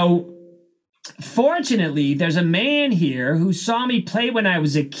 so fortunately, there's a man here who saw me play when I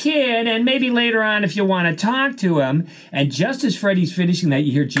was a kid, and maybe later on if you want to talk to him. And just as Freddie's finishing that,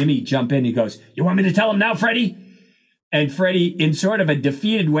 you hear Jimmy jump in. He goes, "You want me to tell him now, Freddie?" And Freddie, in sort of a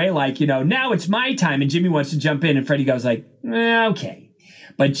defeated way, now it's my time. And Jimmy wants to jump in, and Freddie goes like, okay.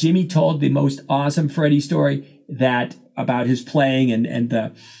 But Jimmy told the most awesome Freddie story about his playing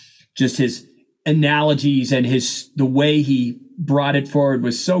and just his analogies and the way he brought it forward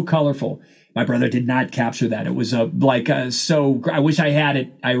was so colorful. My brother did not capture that. It was I wish I had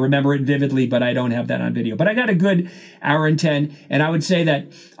it. I remember it vividly, but I don't have that on video. But I got a good hour and 10. And I would say that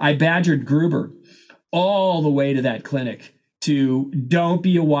I badgered Gruber all the way to that clinic to don't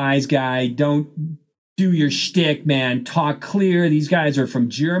be a wise guy. Don't do your shtick, man. Talk clear. These guys are from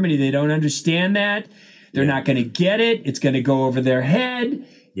Germany. They don't understand that. They're not going to get it. It's going to go over their head.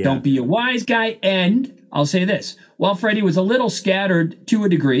 Yeah. Don't be a wise guy. And I'll say this, while Freddie was a little scattered to a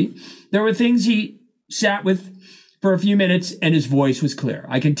degree, there were things he sat with for a few minutes and his voice was clear.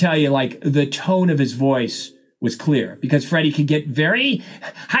 I can tell you, like, the tone of his voice was clear because Freddie could get very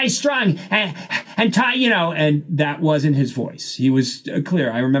high strung and and that wasn't his voice. He was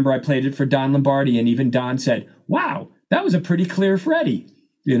clear. I remember I played it for Don Lombardi and even Don said, wow, that was a pretty clear Freddie,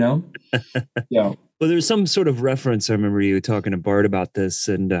 Yeah. Well, there's some sort of reference. I remember you talking to Bart about this,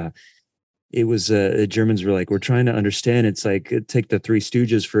 and it was the Germans were like, we're trying to understand. It's like, take the Three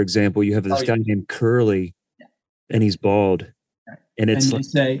Stooges, for example. You have this guy named Curly, and he's bald. And it's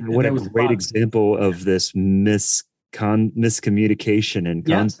what a great example of this miscommunication and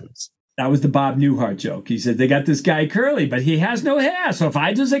concepts. That was the Bob Newhart joke. He said, they got this guy Curly, but he has no hair. So if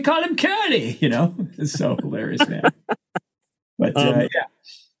I do, they call him Curly, It's so hilarious, man. But yeah.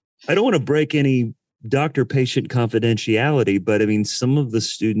 I don't want to break any doctor-patient confidentiality, but I mean, some of the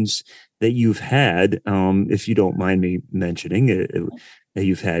students that you've had, if you don't mind me mentioning,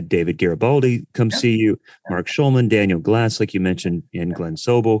 you've had David Garibaldi come see you, Mark Schulman, Daniel Glass, like you mentioned, and Glenn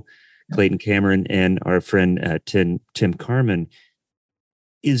Sobel, Clayton Cameron, and our friend Tim Carmen.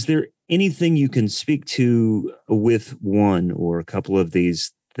 Is there anything you can speak to with one or a couple of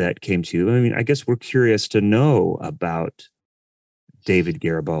these that came to you? I mean, I guess we're curious to know about David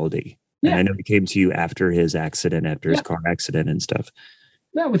Garibaldi. Yeah. And I know he came to you after his accident, after his car accident and stuff.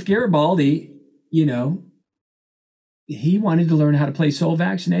 Yeah, with Garibaldi, he wanted to learn how to play soul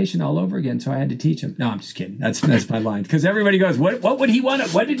vaccination all over again, so I had to teach him. No, I'm just kidding. That's my line. Because everybody goes, what would he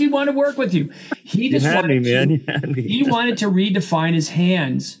want? What did he want to work with you? He just wanted he wanted to redefine his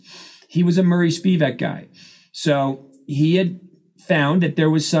hands. He was a Murray Spivak guy. So he had found that there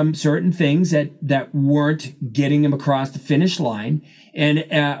was some certain things that weren't getting him across the finish line. And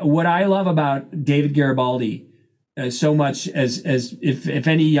what I love about David Garibaldi so much as if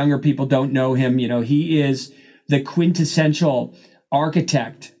any younger people don't know him, he is the quintessential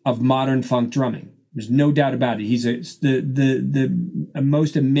architect of modern funk drumming. There's no doubt about it. He's the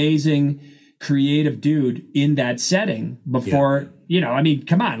most amazing creative dude in that setting before,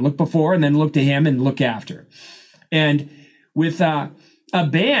 come on, look before and then look to him and look after. And with a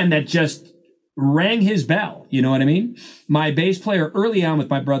band that just rang his bell, you know what I mean? My bass player early on with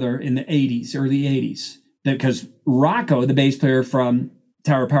my brother in the early 80s, because Rocco, the bass player from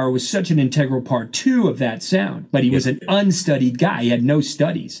Tower of Power, was such an integral part too of that sound, but he was an unstudied guy. He had no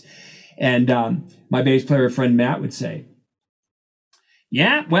studies. And my bass player friend Matt would say,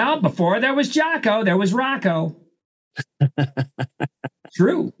 yeah, well, before there was Jocko, there was Rocco.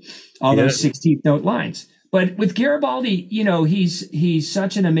 True. All those 16th note lines. But with Garibaldi, he's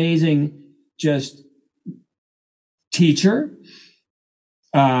such an amazing just teacher.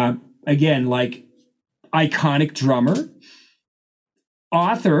 Again, like iconic drummer.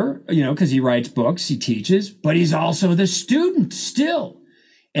 Author, because he writes books, he teaches, but he's also the student still.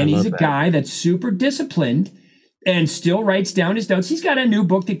 And he's a guy that's super disciplined and still writes down his notes. He's got a new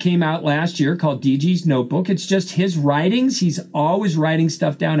book that came out last year called DG's Notebook. It's just his writings. He's always writing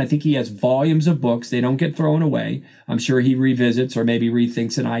stuff down. I think he has volumes of books. They don't get thrown away. I'm sure he revisits or maybe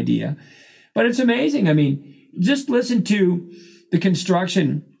rethinks an idea. But it's amazing. I mean, just listen to the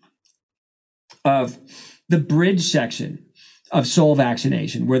construction of the bridge section of Soul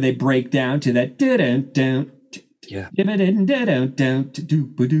Vaccination, where they break down to that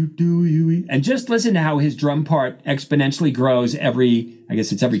and just listen to how his drum part exponentially grows every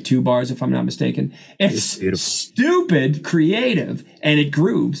 2 bars, if I'm not mistaken. It's stupid creative and it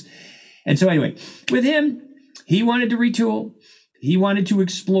grooves. And so anyway, with him, he wanted to retool. He wanted to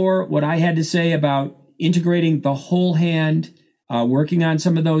explore what I had to say about integrating the whole hand, working on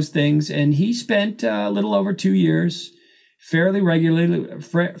some of those things. And he spent a little over 2 years fairly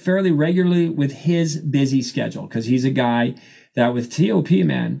regularly with his busy schedule, because he's a guy that with TOP,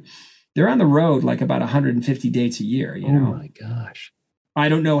 man, they're on the road like about 150 dates a year. Oh my gosh. I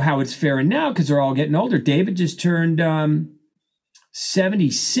don't know how it's faring now because they're all getting older. David just turned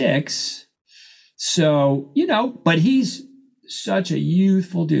 76. So, but he's such a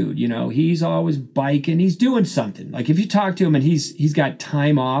youthful dude. He's always biking. He's doing something. Like if you talk to him and he's got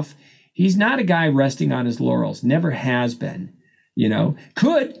time off, he's not a guy resting on his laurels. Never has been.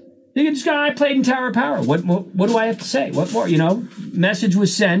 Could. He could just go, I played in Tower of Power. What do I have to say? What more? Message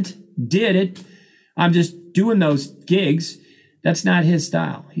was sent. Did it. I'm just doing those gigs. That's not his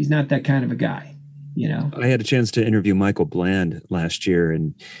style. He's not that kind of a guy. I had a chance to interview Michael Bland last year,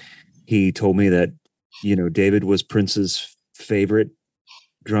 and he told me that, David was Prince's favorite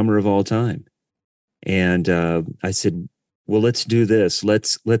drummer of all time. And I said, well, let's do this.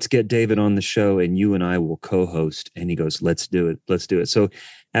 Let's get David on the show and you and I will co-host. And he goes, let's do it. Let's do it. So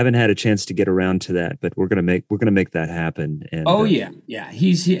haven't had a chance to get around to that, but we're going to make that happen. And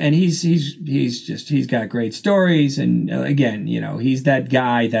he's got great stories. And again, he's that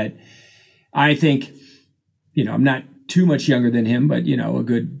guy that I think, I'm not too much younger than him, but a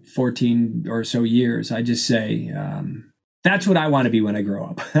good 14 or so years. I just say, that's what I want to be when I grow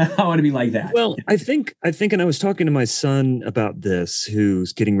up. I want to be like that. Well, I think, and I was talking to my son about this,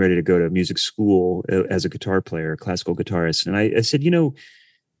 who's getting ready to go to music school as a guitar player, a classical guitarist. And I said,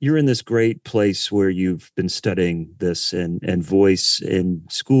 you're in this great place where you've been studying this and voice in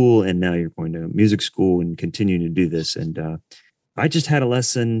school, and now you're going to music school and continuing to do this. And I just had a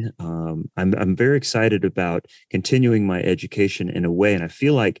lesson. I'm very excited about continuing my education in a way, and I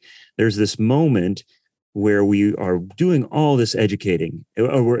feel like there's this moment where we are doing all this educating,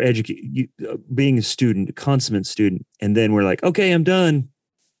 or we're being a student, a consummate student, and then we're like, okay, I'm done.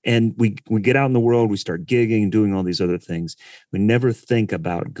 And we get out in the world, we start gigging and doing all these other things. We never think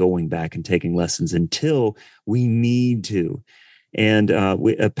about going back and taking lessons until we need to. And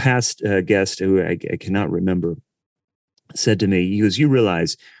a past guest who I cannot remember said to me, he goes, you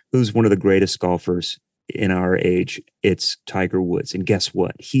realize who's one of the greatest golfers in our age? It's Tiger Woods. And guess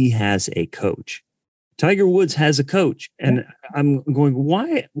what? He has a coach. Tiger Woods has a coach. And I'm going,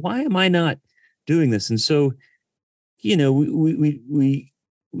 why am I not doing this? And so,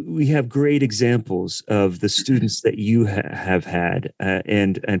 we have great examples of the students that you have had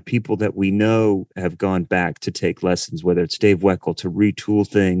and people that we know have gone back to take lessons, whether it's Dave Weckl to retool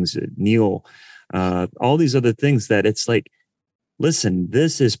things, Neil, all these other things that it's like, listen,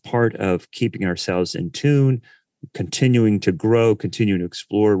 this is part of keeping ourselves in tune, continuing to grow, continuing to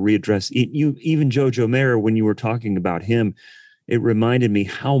explore, readdress. Even Jojo Mara, when you were talking about him, it reminded me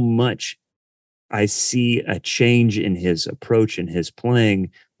how much I see a change in his approach and his playing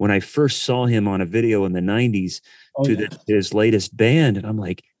when I first saw him on a video in the 90s his latest band. And I'm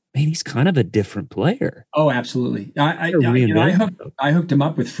like, man, he's kind of a different player. Oh, absolutely. I hooked him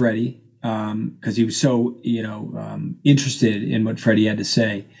up with Freddie because he was so, interested in what Freddie had to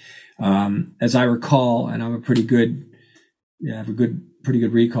say. As I recall, and I'm pretty good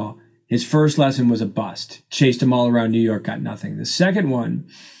recall. His first lesson was a bust. Chased him all around New York, got nothing. The second one,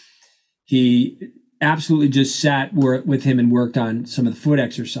 he absolutely just sat with him and worked on some of the foot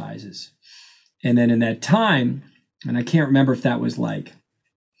exercises. And then in that time, and I can't remember if that was like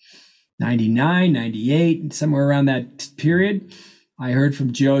 99, 98, somewhere around that period, I heard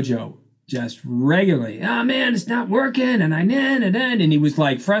from Jojo just regularly, oh man, it's not working. And he was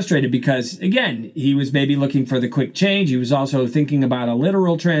like frustrated because, again, he was maybe looking for the quick change. He was also thinking about a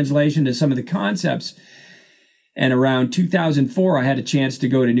literal translation to some of the concepts. And around 2004, I had a chance to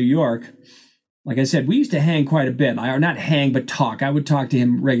go to New York. Like I said, we used to hang quite a bit. Or not hang, but talk. I would talk to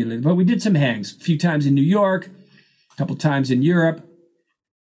him regularly. But we did some hangs. A few times in New York, a couple times in Europe.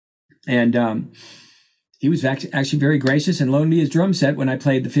 And he was actually very gracious and loaned me his drum set when I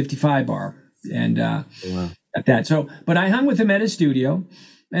played the 55 bar. And wow. At that. So, but I hung with him at his studio.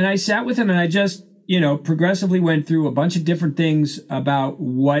 And I sat with him and I just, progressively went through a bunch of different things about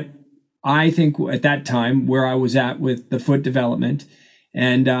what I think at that time where I was at with the foot development.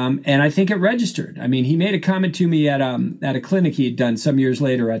 And I think it registered. I mean, he made a comment to me at a clinic he had done some years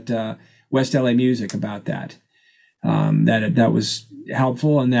later at West LA Music about that. That was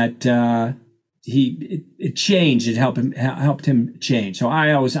helpful, and that it changed. It helped him change. So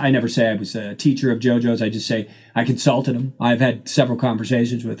I never say I was a teacher of JoJo's. I just say I consulted him. I've had several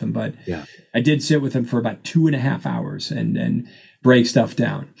conversations with him, but yeah. I did sit with him for about 2.5 hours and break stuff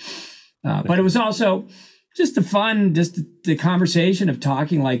down. But it was also just the conversation of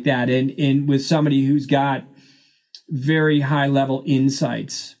talking like that and with somebody who's got very high level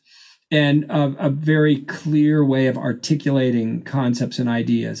insights and a very clear way of articulating concepts and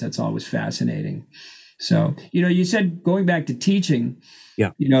ideas. That's always fascinating. So, you said going back to teaching,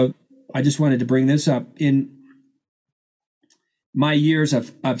 yeah. I just wanted to bring this up. In my years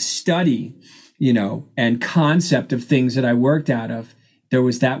of study, and concept of things that I worked out of, there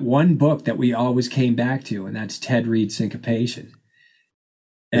was that one book that we always came back to, and that's Ted Reed's Syncopation.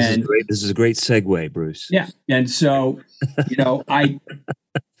 This is a great segue, Bruce. Yeah. And so, I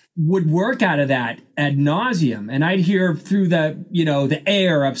would work out of that ad nauseum, and I'd hear through the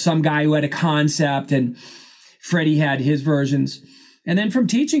air of some guy who had a concept, and Freddie had his versions. And then from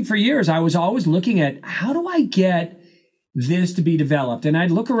teaching for years, I was always looking at how do I get this to be developed. And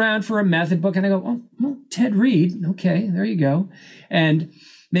I'd look around for a method book and I go, oh, well, Ted Reed. Okay, there you go. And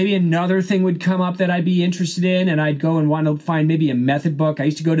maybe another thing would come up that I'd be interested in, and I'd go and want to find maybe a method book. I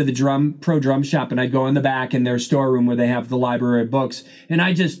used to go to the pro drum shop, and I'd go in the back in their storeroom where they have the library of books, and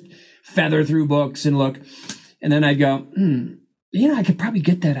I just feather through books and look, and then I'd go, I could probably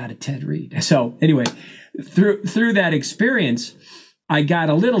get that out of Ted Reed. So anyway, through that experience, I got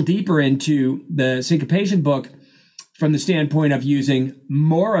a little deeper into the Syncopation book from the standpoint of using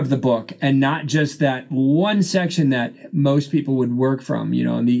more of the book and not just that one section that most people would work from.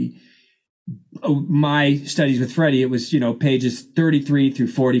 In my studies with Freddie, it was, pages 33 through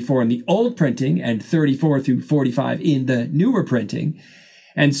 44 in the old printing and 34 through 45 in the newer printing.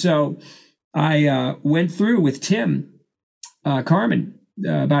 And so I went through with Tim Carmen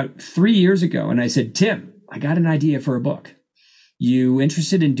about 3 years ago, and I said, Tim, I got an idea for a book. You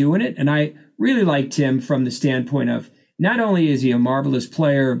interested in doing it? And I really like Tim from the standpoint of not only is he a marvelous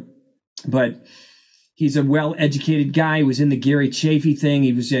player, but he's a well-educated guy. He was in the Gary Chafee thing.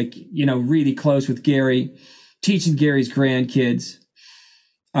 He was really close with Gary, teaching Gary's grandkids.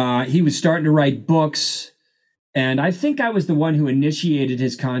 He was starting to write books. And I think I was the one who initiated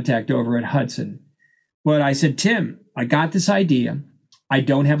his contact over at Hudson. But I said, Tim, I got this idea. I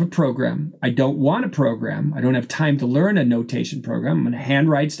don't have a program. I don't want a program. I don't have time to learn a notation program. I'm going to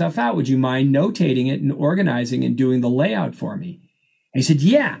handwrite stuff out. Would you mind notating it and organizing and doing the layout for me? And he said,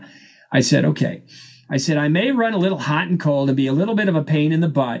 yeah. I said, okay. I said, I may run a little hot and cold and be a little bit of a pain in the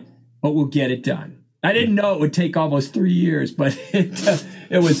butt, but we'll get it done. I didn't know it would take almost 3 years, but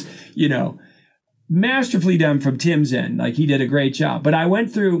it was, masterfully done from Tim's end. Like, he did a great job. But I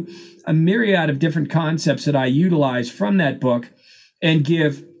went through a myriad of different concepts that I utilized from that book and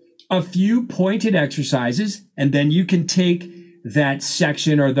give a few pointed exercises, and then you can take that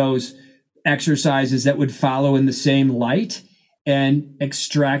section or those exercises that would follow in the same light and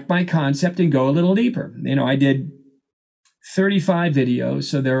extract my concept and go a little deeper. I did 35 videos,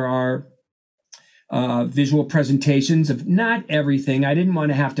 so there are visual presentations of not everything. I didn't want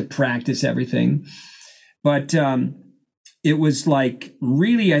to have to practice everything, but it was like,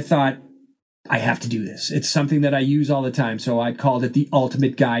 really, I thought, I have to do this. It's something that I use all the time. So I called it the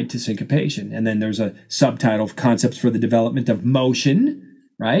ultimate guide to syncopation. And then there's a subtitle of concepts for the development of motion,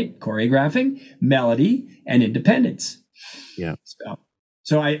 right? Choreographing, melody, and independence. Yeah.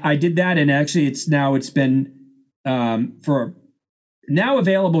 So I did that. And actually it's been for now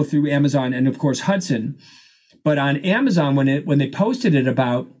available through Amazon and of course Hudson. But on Amazon, when they posted it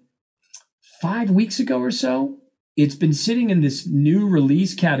about 5 weeks ago or so, it's been sitting in this new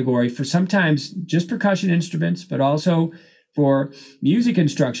release category for sometimes just percussion instruments, but also for music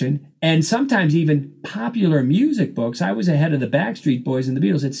instruction and sometimes even popular music books. I was ahead of the Backstreet Boys and the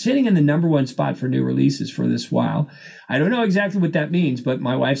Beatles. It's sitting in the #1 spot for new releases for this while. I don't know exactly what that means, but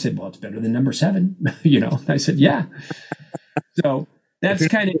my wife said, well, it's better than #7. I said, yeah. So that's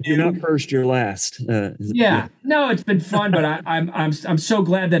kind of, you're not first, you're last. Yeah, no, it's been fun, but I'm so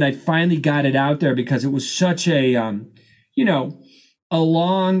glad that I finally got it out there because it was such a a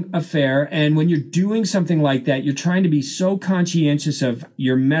long affair. And when you're doing something like that, you're trying to be so conscientious of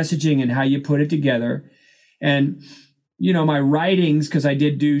your messaging and how you put it together. And my writings, because I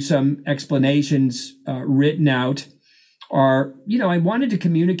did do some explanations written out, are, I wanted to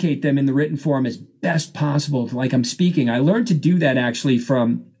communicate them in the written form as best possible, like I'm speaking. I learned to do that actually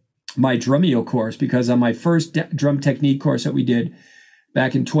from my Drumeo course, because on my first drum technique course that we did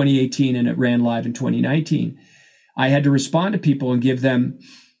back in 2018 and it ran live in 2019, I had to respond to people and give them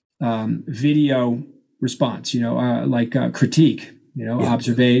video response, critique,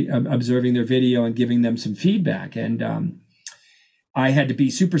 observing their video and giving them some feedback. And I had to be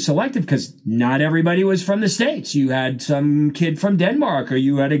super selective because not everybody was from the States. You had some kid from Denmark, or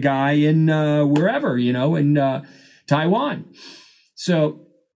you had a guy in wherever, in Taiwan. So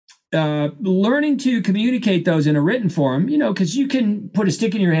learning to communicate those in a written form, because you can put a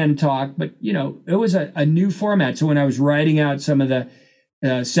stick in your hand and talk, but, it was a new format. So when I was writing out some of the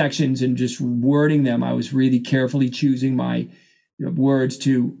sections and just wording them, I was really carefully choosing my words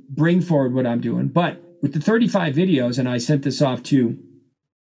to bring forward what I'm doing. But with the 35 videos, and I sent this off to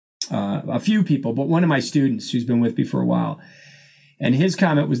a few people, but one of my students who's been with me for a while, and his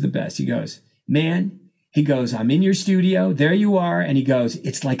comment was the best. He goes, man, I'm in your studio, there you are. And he goes,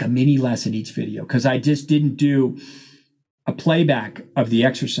 it's like a mini lesson each video, because I just didn't do a playback of the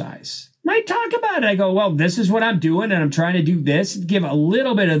exercise. And I talk about it. I go, well, this is what I'm doing, and I'm trying to do this, give a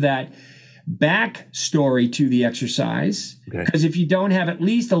little bit of that backstory to the exercise. Because if you don't have at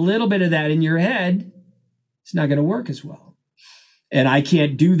least a little bit of that in your head, it's not going to work as well. And I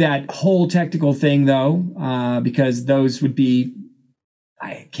can't do that whole technical thing though, because those would be,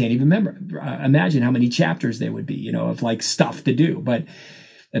 I can't even imagine how many chapters they would be, you know, of like stuff to do. But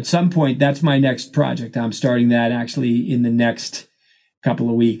at some point, that's my next project. I'm starting that actually in the next couple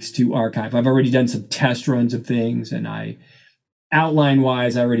of weeks to archive. I've already done some test runs of things, and outline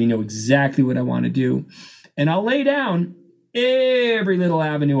wise, I already know exactly what I want to do. And I'll lay down every little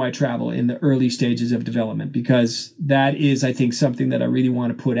avenue I travel in the early stages of development, because that is, I think, something that I really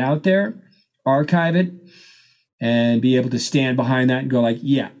want to put out there, archive it, and be able to stand behind that and go like,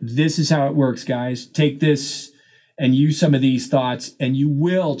 yeah, this is how it works, guys. Take this and use some of these thoughts, and you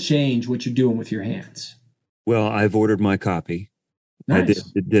will change what you're doing with your hands. Well, I've ordered my copy.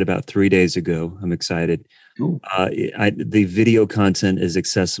 Nice. I did about 3 days ago. I'm excited. Cool. The video content is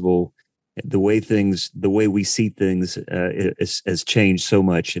accessible. The way we see things has changed so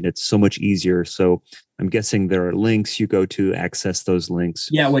much, and it's so much easier. So I'm guessing there are links you go to access those links.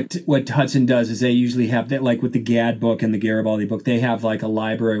 Yeah, what Hudson does is they usually have that, like with the GAD book and the Garibaldi book, they have like a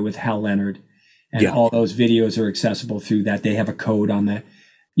library with Hal Leonard, and all those videos are accessible through that. They have a code on the,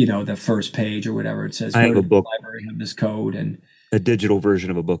 you know, the first page or whatever. It says, I have a book, library have this code, and a digital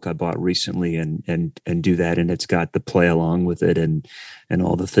version of a book I bought recently, and do that, and it's got the play along with it and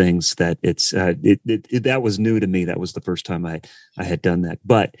all the things that it's that was new to me. That was the first time I had done that.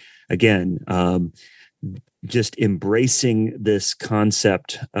 But again, just embracing this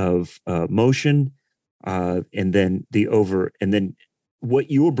concept of motion, and then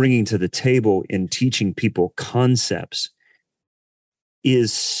what you're bringing to the table in teaching people concepts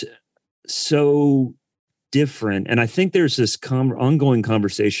is so different. And I think there's this ongoing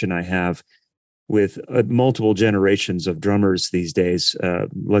conversation I have with multiple generations of drummers these days.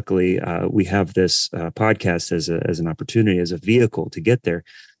 Luckily, we have this podcast as an opportunity, as a vehicle to get there,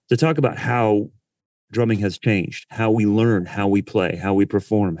 to talk about how drumming has changed, how we learn, how we play, how we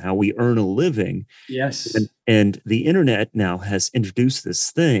perform, how we earn a living. Yes. And the internet now has introduced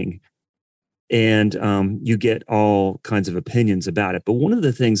this thing, and you get all kinds of opinions about it. But one of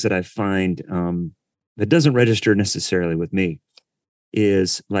the things that I find that doesn't register necessarily with me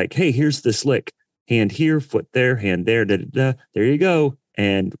is like, hey, here's this lick, hand here, foot there, hand there, da, da, da, there you go.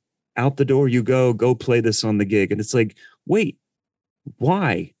 And out the door you go play this on the gig. And it's like, wait,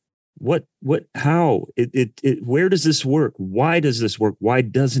 why? What, how where does this work? Why does this work? Why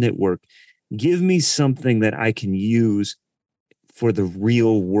doesn't it work? Give me something that I can use for the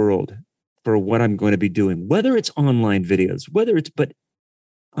real world, for what I'm going to be doing, whether it's online videos, but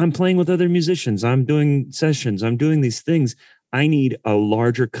I'm playing with other musicians, I'm doing sessions, I'm doing these things. I need a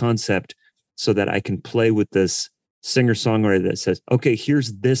larger concept so that I can play with this singer-songwriter that says, okay,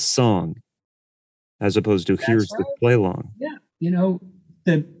 here's this song, as opposed to here's the play along. Yeah. You know,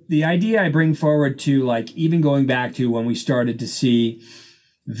 the idea I bring forward to, like, even going back to when we started to see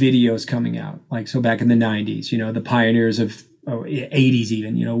videos coming out, like, so back in the 90s, you know, the pioneers of 80s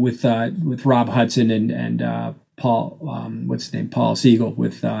even, you know, with Rob Hudson and Paul, what's his name? Paul Siegel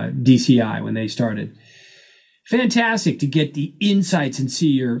with DCI when they started. Fantastic to get the insights and see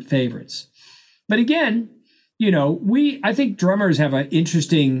your favorites. But again, you know, I think drummers have an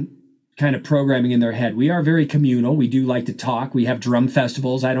interesting kind of programming in their head. We are very communal. We do like to talk. We have drum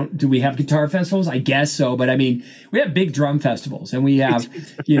festivals. Do we have guitar festivals? I guess so. But I mean, we have big drum festivals, and we have,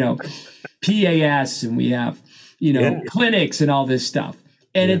 you know, PAS, and we have, you know, clinics and all this stuff.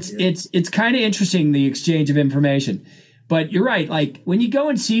 And it's kind of interesting, the exchange of information. But you're right. Like, when you go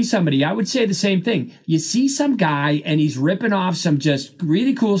and see somebody, I would say the same thing. You see some guy and he's ripping off some just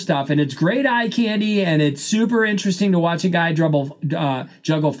really cool stuff, and it's great eye candy, and it's super interesting to watch a guy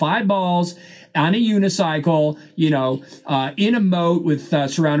juggle 5 balls on a unicycle, you know, in a moat with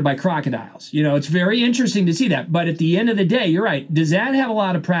surrounded by crocodiles. You know, it's very interesting to see that. But at the end of the day, you're right. Does that have a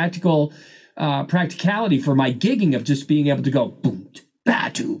lot of practicality for my gigging of just being able to go boom,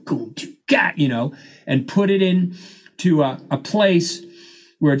 batu, boom, gat, you know, and put it in to a place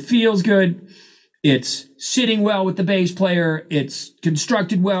where it feels good, it's sitting well with the bass player, it's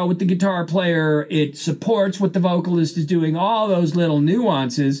constructed well with the guitar player, it supports what the vocalist is doing, all those little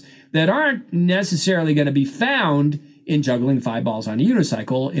nuances that aren't necessarily going to be found in juggling 5 balls on a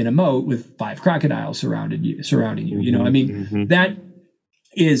unicycle in a moat with 5 crocodiles surrounding you. You know, I mean, that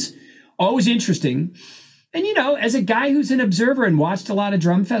is always interesting. And, you know, as a guy who's an observer and watched a lot of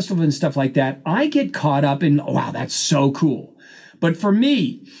drum festivals and stuff like that, I get caught up in, oh, wow, that's so cool. But for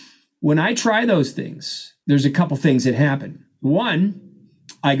me, when I try those things, there's a couple things that happen. One,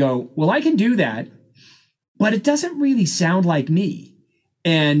 I go, well, I can do that, but it doesn't really sound like me.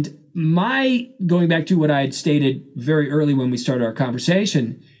 And going back to what I had stated very early when we started our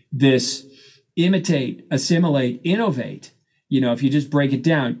conversation, this imitate, assimilate, innovate, if you just break it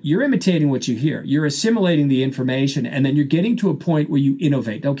down, you're imitating what you hear. You're assimilating the information, and then you're getting to a point where you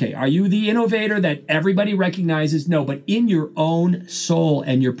innovate. Okay, are you the innovator that everybody recognizes? No, but in your own soul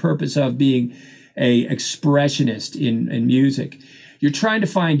and your purpose of being a expressionist in music, you're trying to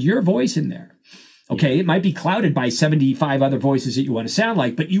find your voice in there. Okay, it might be clouded by 75 other voices that you want to sound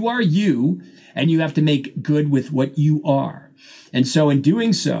like, but you are you, and you have to make good with what you are. And so in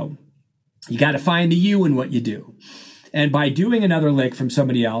doing so, you got to find the you in what you do. And by doing another lick from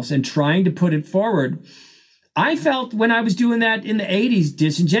somebody else and trying to put it forward, I felt when I was doing that in the 80s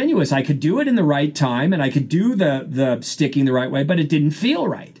disingenuous. I could do it in the right time and I could do the sticking the right way, but it didn't feel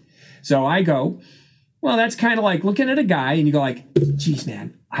right. So I go, well, that's kind of like looking at a guy and you go like, geez,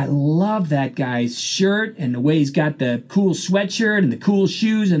 man, I love that guy's shirt and the way he's got the cool sweatshirt and the cool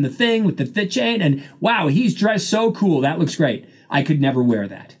shoes and the thing with the thick chain. And wow, he's dressed so cool. That looks great. I could never wear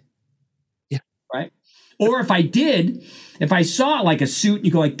that. Yeah. Right. Or if I saw like a suit and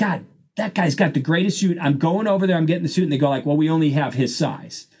you go like, God, that guy's got the greatest suit. I'm going over there. I'm getting the suit. And they go like, well, we only have his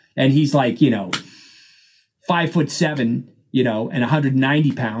size. And he's like, 5'7", and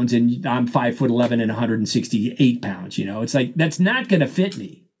 190 pounds. And I'm 5'11" and 168 pounds. It's like, that's not going to fit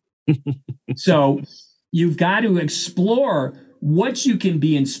me. So you've got to explore what you can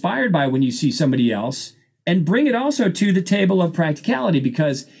be inspired by when you see somebody else and bring it also to the table of practicality,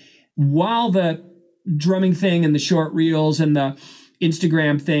 because while the drumming thing and the short reels and the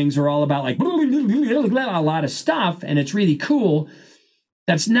Instagram things are all about like a lot of stuff and it's really cool,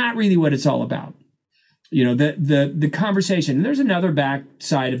 that's not really what it's all about. The conversation. And there's another back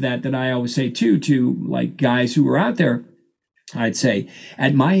side of that I always say too, to like guys who are out there. I'd say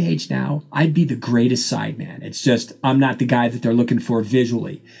at my age now, I'd be the greatest sideman. It's just, I'm not the guy that they're looking for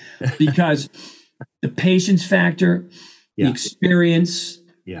visually, because the patience factor, the experience,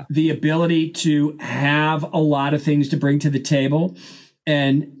 the ability to have a lot of things to bring to the table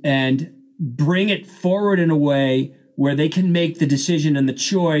and bring it forward in a way where they can make the decision and the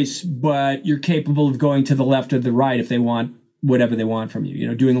choice, but you're capable of going to the left or the right if they want whatever they want from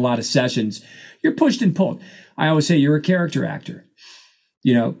you. Doing a lot of sessions, you're pushed and pulled. I always say you're a character actor.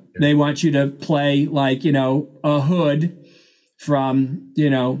 They want you to play like, a hood from,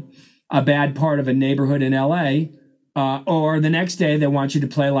 a bad part of a neighborhood in LA. Or the next day they want you to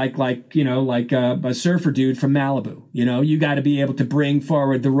play like a surfer dude from Malibu. You got to be able to bring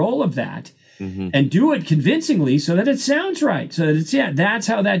forward the role of that and do it convincingly so that it sounds right. So that it's, that's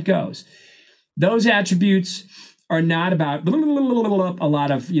how that goes. Those attributes are not about a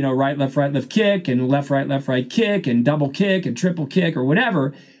lot of, right, left kick and left, right kick and double kick and triple kick or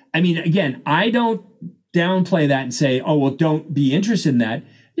whatever. I mean, again, I don't downplay that and say, oh, well, don't be interested in that.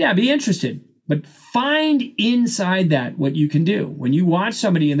 Yeah, be interested. But find inside that what you can do. When you watch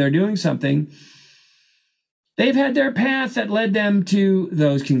somebody and they're doing something, they've had their path that led them to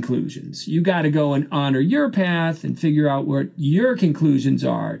those conclusions. You got to go and honor your path and figure out what your conclusions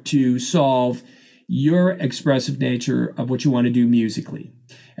are to solve your expressive nature of what you want to do musically.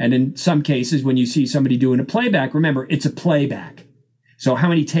 And in some cases, when you see somebody doing a playback, remember, it's a playback. So how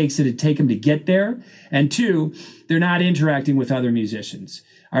many takes did it take them to get there? And two, they're not interacting with other musicians.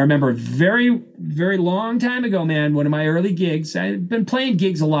 I remember a very, very long time ago, man, one of my early gigs, I've been playing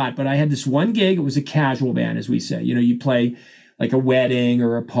gigs a lot, but I had this one gig. It was a casual band, as we say. You play like a wedding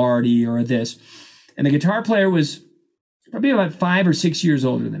or a party or this. And the guitar player was probably about 5 or 6 years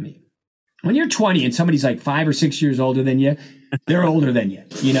older than me. When you're 20 and somebody's like 5 or 6 years older than you, they're older than you,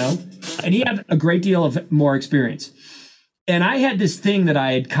 And he had a great deal of more experience. And I had this thing that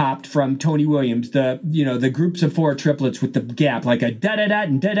I had copped from Tony Williams, the groups of 4 triplets with the gap, like a da-da-da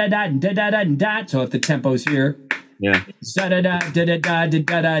and da-da-da and da-da-da and da. So if the tempo's here, da-da-da, da-da-da,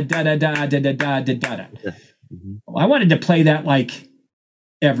 da-da-da, da-da-da, da-da-da, da-da-da. I wanted to play that like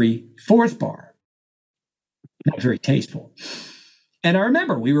every 4th bar. Not very tasteful. And I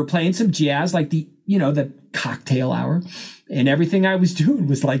remember we were playing some jazz, like the cocktail hour, and everything I was doing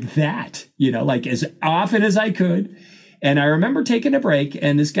was like that, like as often as I could. And I remember taking a break,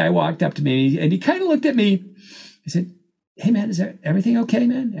 and this guy walked up to me, and he kind of looked at me. He said, "Hey, man, is everything okay,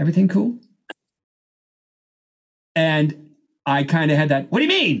 man? Everything cool?" And I kind of had that, "What do you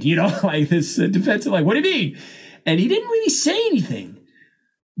mean?" Like this defensive, like, "What do you mean?" And he didn't really say anything,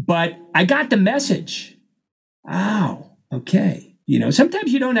 but I got the message. Oh, okay.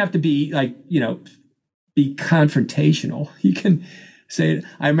 Sometimes you don't have to be like, be confrontational. You can say it.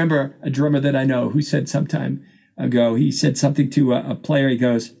 I remember a drummer that I know who said sometime ago, he said something to a player. He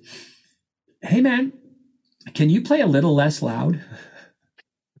goes, "Hey, man, can you play a little less loud?"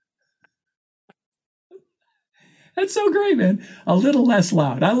 That's so great, man. A little less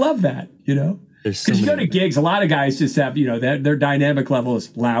loud. I love that, There's so Because you go to many. gigs, a lot of guys just have, their dynamic level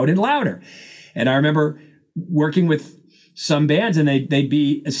is loud and louder. And I remember working with some bands and they'd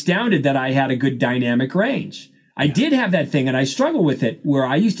be astounded that I had a good dynamic range. I did have that thing and I struggle with it where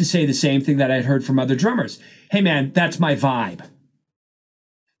I used to say the same thing that I'd heard from other drummers. Hey man, that's my vibe.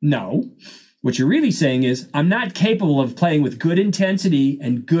 No, what you're really saying is I'm not capable of playing with good intensity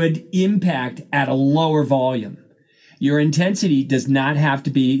and good impact at a lower volume. Your intensity does not have to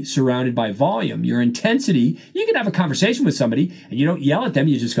be surrounded by volume. Your intensity, you can have a conversation with somebody and you don't yell at them.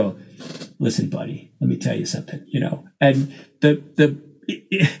 You just go, listen, buddy, let me tell you something, and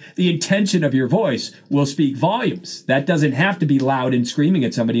the intention of your voice will speak volumes. That doesn't have to be loud and screaming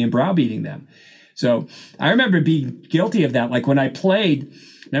at somebody and browbeating them. So I remember being guilty of that. Like when I played,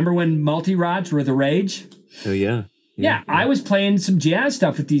 remember when multi-rods were the rage? Oh, yeah. Yeah, I was playing some jazz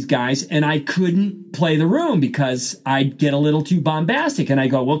stuff with these guys and I couldn't play the room because I'd get a little too bombastic. And I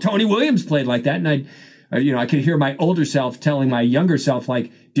go, well, Tony Williams played like that. And I could hear my older self telling my younger self,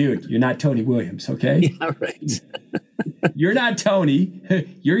 like, dude, you're not Tony Williams, okay? Yeah, right. You're not Tony,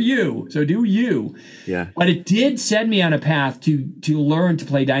 you're you. So do you. Yeah. But it did set me on a path to learn to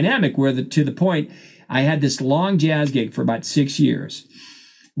play dynamic to the point I had this long jazz gig for about 6 years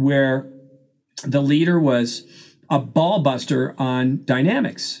where the leader was a ball buster on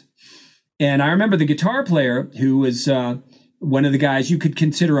dynamics. And I remember the guitar player who was one of the guys, you could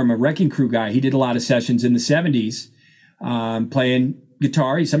consider him a Wrecking Crew guy. He did a lot of sessions in the 70s playing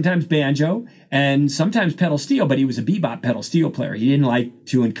guitar. He sometimes banjo and sometimes pedal steel, but he was a bebop pedal steel player. He didn't like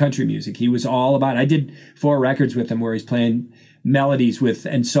doing country music. He was all about, I did 4 records with him where he's playing melodies with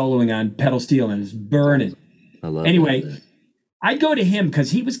and soloing on pedal steel and it's burning. I love anyway, that. I'd go to him because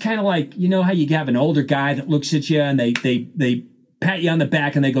he was kind of like, you know how you have an older guy that looks at you and they pat you on the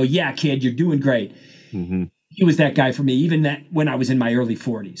back and they go, yeah, kid, you're doing great. Mm-hmm. He was that guy for me, even that when I was in my early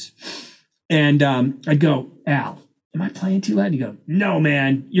 40s. And I'd go, Al, am I playing too loud? And he'd go, no,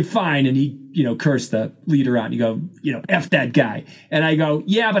 man, you're fine. And he, curse the leader out and you go, F that guy. And I go,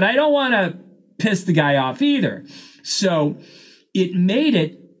 yeah, but I don't want to piss the guy off either. So it made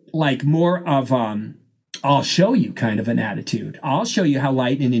it like more of, I'll show you kind of an attitude. I'll show you how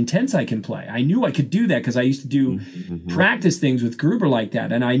light and intense I can play. I knew I could do that because I used to do practice things with Gruber like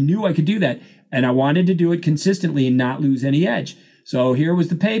that. And I knew I could do that. And I wanted to do it consistently and not lose any edge. So here was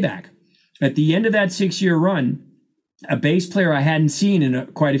the payback. At the end of that 6-year run, a bass player I hadn't seen in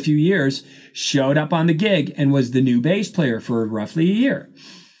quite a few years showed up on the gig and was the new bass player for roughly a year.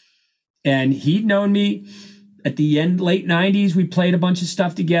 And he'd known me at the late 90s. We played a bunch of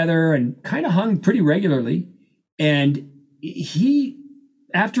stuff together and kind of hung pretty regularly. And he,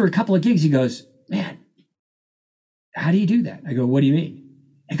 after a couple of gigs, he goes, man, how do you do that? I go, what do you mean?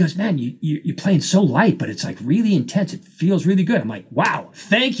 He goes, man, you're playing so light, but it's like really intense. It feels really good. I'm like, wow,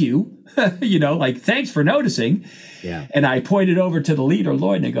 thank you. Thanks for noticing. Yeah. And I pointed over to the leader,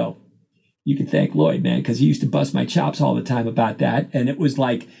 Lloyd, and I go, you can thank Lloyd, man, because he used to bust my chops all the time about that. And it was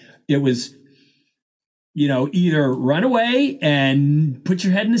either run away and put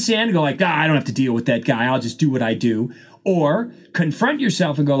your head in the sand and go like, I don't have to deal with that guy. I'll just do what I do. Or confront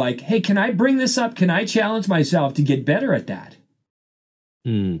yourself and go like, hey, can I bring this up? Can I challenge myself to get better at that?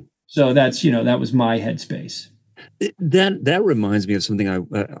 So that's, that was my headspace. That reminds me of something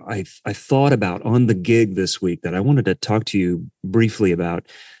I thought about on the gig this week that I wanted to talk to you briefly about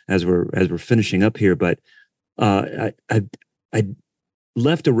as we're finishing up here. But I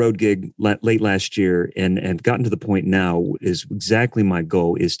left a road gig late last year and gotten to the point now is exactly my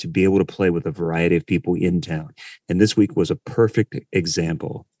goal is to be able to play with a variety of people in town. And this week was a perfect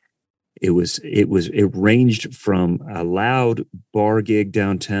example. It ranged from a loud bar gig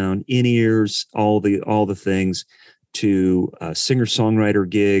downtown, in-ears, all the things, to a singer-songwriter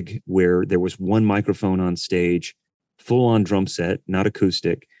gig where there was one microphone on stage, full-on drum set, not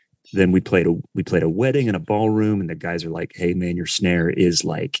acoustic. Then we played a wedding in a ballroom, and the guys are like, hey man, your snare is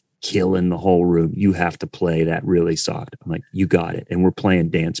like killing the whole room. You have to play that really soft. I'm like, you got it. And we're playing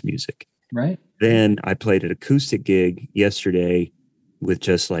dance music. Right. Then I played an acoustic gig yesterday with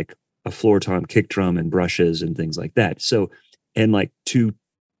just like a floor tom kick drum and brushes and things like that. So, and like 2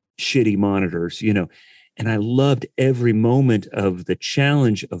 shitty monitors, and I loved every moment of the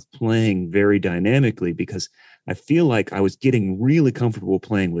challenge of playing very dynamically because I feel like I was getting really comfortable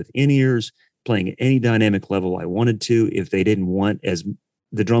playing with in-ears, playing at any dynamic level I wanted to. If they didn't want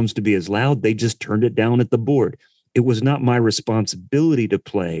the drums to be as loud, they just turned it down at the board. It was not my responsibility to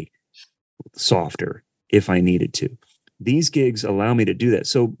play softer if I needed to. These gigs allow me to do that.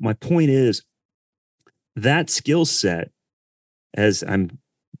 So my point is that skill set, as I'm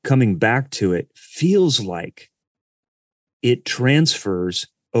coming back to it, feels like it transfers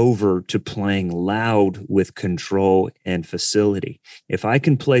over to playing loud with control and facility. If I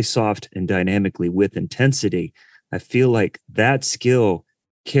can play soft and dynamically with intensity, I feel like that skill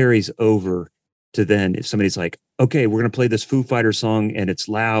carries over to then if somebody's like, okay, we're going to play this Foo Fighter song and it's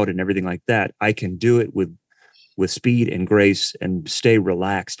loud and everything like that, I can do it with speed and grace and stay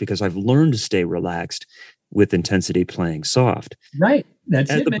relaxed because I've learned to stay relaxed with intensity playing soft. Right. That's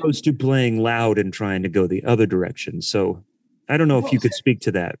as it, opposed to playing loud and trying to go the other direction. So I don't know if you could speak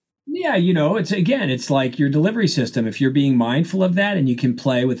to that. Yeah, it's like your delivery system. If you're being mindful of that and you can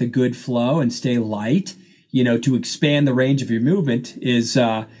play with a good flow and stay light, to expand the range of your movement is,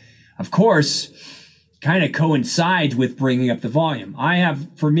 of course, kind of coincides with bringing up the volume.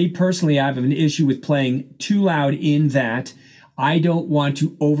 For me personally, I have an issue with playing too loud in that I don't want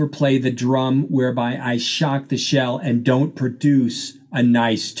to overplay the drum whereby I shock the shell and don't produce a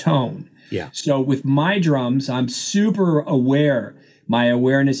nice tone. Yeah. So with my drums, I'm super aware. My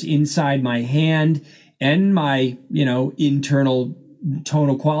awareness inside my hand and my, internal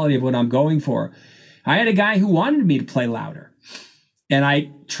tonal quality of what I'm going for. I had a guy who wanted me to play louder. And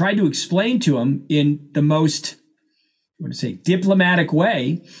I tried to explain to him in the most, diplomatic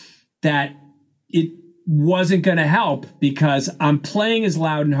way that it wasn't going to help because I'm playing as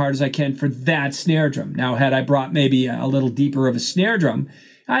loud and hard as I can for that snare drum. Now, had I brought maybe a little deeper of a snare drum,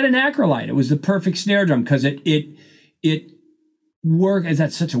 I had an acrolite. It was the perfect snare drum because it worked. Is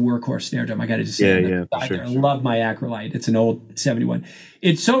that such a workhorse snare drum? I got to just say, sure. I love my acrolite. It's an old 71.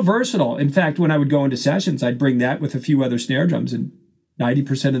 It's so versatile. In fact, when I would go into sessions, I'd bring that with a few other snare drums, and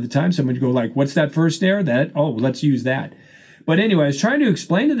 90% of the time, someone would go like, "What's that first snare?" Let's use that. But anyway, I was trying to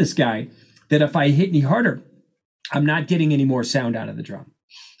explain to this guy that if I hit any harder, I'm not getting any more sound out of the drum.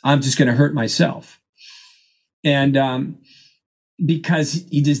 I'm just going to hurt myself. And because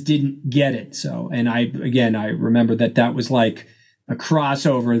he just didn't get it. So, and I remember that was like a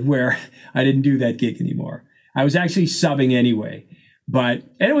crossover where I didn't do that gig anymore. I was actually subbing anyway, and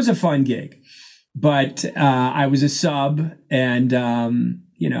it was a fun gig. But I was a sub, and,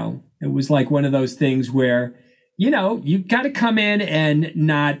 it was like one of those things where, you got to come in and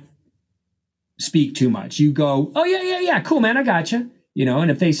not speak too much. You go, "Oh, yeah, cool, man, I got you." And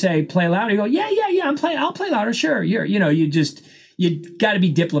if they say play louder, you go, yeah, I'll play louder, sure. You got to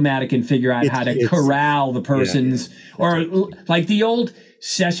be diplomatic and figure out how to corral the person's, or like the old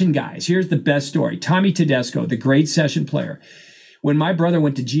session guys. Here's the best story. Tommy Tedesco, the great session player. When my brother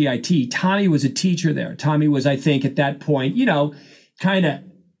went to GIT, Tommy was a teacher there. Tommy was, I think, at that point, kind of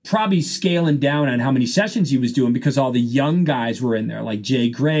probably scaling down on how many sessions he was doing because all the young guys were in there, like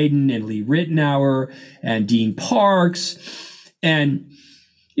Jay Graydon and Lee Rittenauer and Dean Parks. And,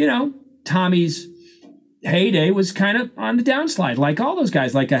 Tommy's heyday was kind of on the downslide, like all those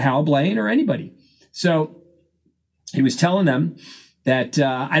guys, like a Hal Blaine or anybody. So he was telling them that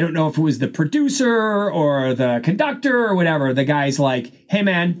I don't know if it was the producer or the conductor or whatever. The guy's like, "Hey,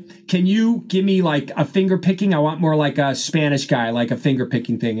 man, can you give me like a finger picking? I want more like a Spanish guy, like a finger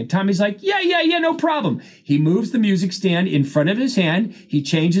picking thing." And Tommy's like, yeah, no problem. He moves the music stand in front of his hand. He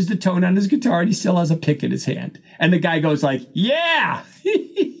changes the tone on his guitar and he still has a pick in his hand. And the guy goes like, "Yeah,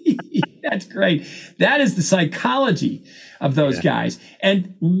 that's great." That is the psychology of those guys.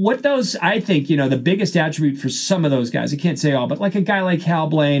 And what those, I think, the biggest attribute for some of those guys, I can't say all, but like a guy like Hal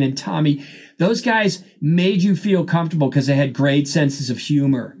Blaine and Tommy, those guys made you feel comfortable because they had great senses of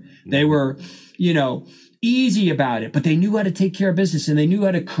humor. They were, easy about it, but they knew how to take care of business and they knew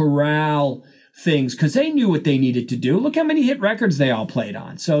how to corral things because they knew what they needed to do. Look how many hit records they all played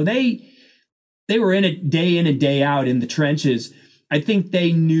on. So they were in it day in and day out in the trenches. I think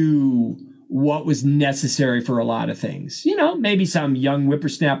they knew what was necessary for a lot of things. Maybe some young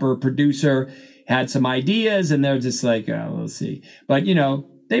whippersnapper producer had some ideas and they're just like, "Oh, we'll see." But,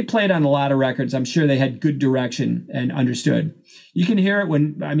 they played on a lot of records. I'm sure they had good direction and understood. You can hear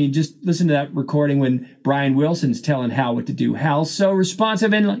it just listen to that recording when Brian Wilson's telling Hal what to do. Hal's so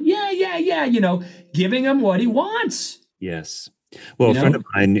responsive and like, yeah, giving him what he wants. Yes. Well, a friend of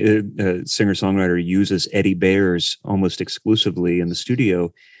mine, a singer-songwriter, uses Eddie Bayers almost exclusively in the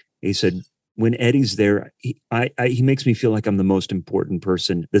studio. He said, when Eddie's there, he makes me feel like I'm the most important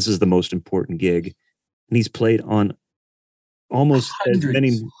person. This is the most important gig. And he's played on almost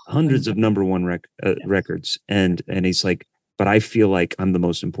hundreds of number one records. And he's like, but I feel like I'm the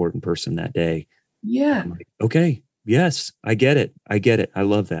most important person that day. Yeah. I'm like, okay. Yes, I get it. I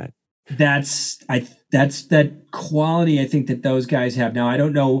love that. That's that quality I think that those guys have. Now, I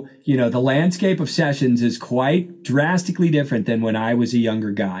don't know, the landscape of sessions is quite drastically different than when I was a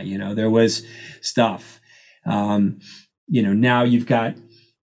younger guy. There was stuff, now you've got,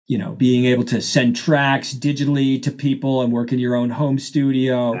 being able to send tracks digitally to people and work in your own home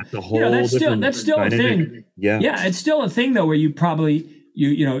studio. That's a whole that's still a thing. Yeah, it's still a thing though, where you probably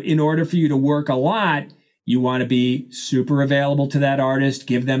in order for you to work a lot, you want to be super available to that artist,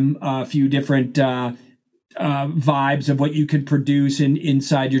 give them a few different vibes of what you could produce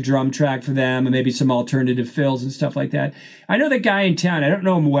inside your drum track for them, and maybe some alternative fills and stuff like that. I know that guy in town. I don't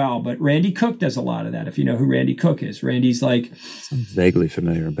know him well, but Randy Cook does a lot of that. If you know who Randy Cook is, Randy's like I'm vaguely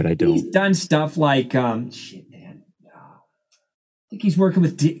familiar, but I don't. He's done stuff like I think he's working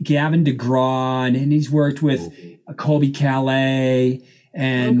with Gavin DeGraw, and he's worked with Colby Calais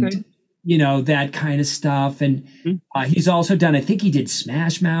and that kind of stuff. And he's also done, I think he did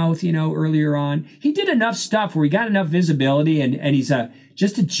Smash Mouth, earlier on. He did enough stuff where he got enough visibility, and he's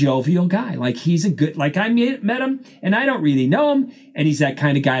just a jovial guy. Like he's I met him and I don't really know him. And he's that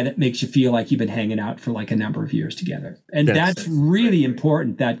kind of guy that makes you feel like you've been hanging out for like a number of years together. And that's really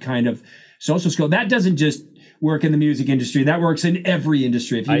important, that kind of social skill. That doesn't just work in the music industry. That works in every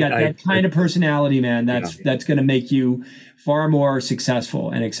industry. If you got that kind of personality, man, that's going to make you far more successful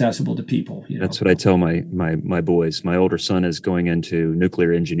and accessible to people. That's what I tell my boys. My older son is going into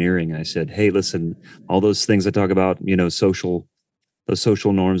nuclear engineering. I said, hey, listen, all those things I talk about, those social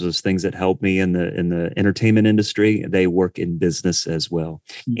norms, those things that help me in the entertainment industry, they work in business as well.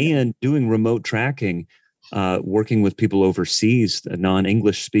 And doing remote tracking, working with people overseas,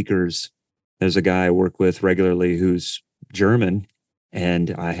 non-English speakers. There's a guy I work with regularly who's German, and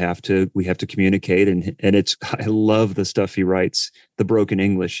we have to communicate, and I love the stuff he writes, the broken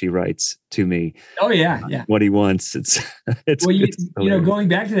English he writes to me. Oh yeah. What he wants. It's going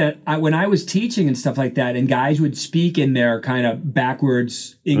back to that, when I was teaching and stuff like that, and guys would speak in their kind of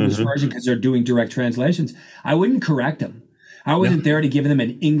backwards English version because they're doing direct translations, I wouldn't correct them. I wasn't there to give them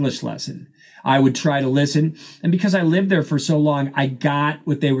an English lesson. I would try to listen. And because I lived there for so long, I got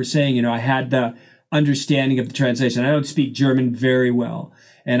what they were saying. I had the understanding of the translation. I don't speak German very well,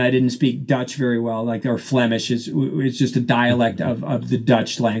 and I didn't speak Dutch very well, or Flemish is just a dialect of the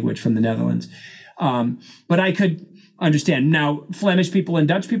Dutch language from the Netherlands. But I could understand. Now, Flemish people and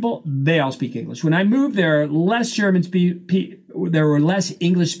Dutch people, they all speak English. When I moved there, there were less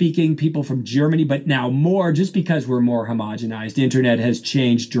English-speaking people from Germany, but now more, just because we're more homogenized. The internet has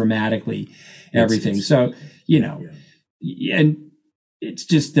changed dramatically everything. So, and it's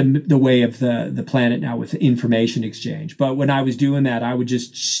just the way of the planet now with information exchange. But when I was doing that, I would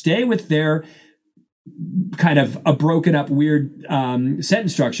just stay with their kind of a broken up, weird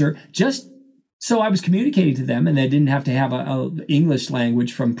sentence structure, just so I was communicating to them, and they didn't have to have a English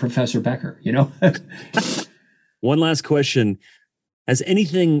language from Professor Becker, One last question. Has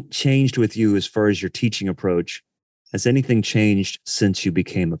anything changed with you as far as your teaching approach? Has anything changed since you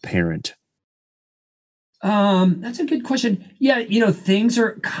became a parent? That's a good question. Yeah, things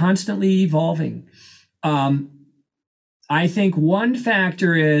are constantly evolving. I think one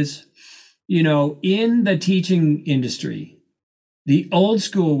factor is, in the teaching industry, the old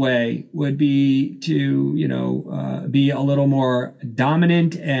school way would be to, be a little more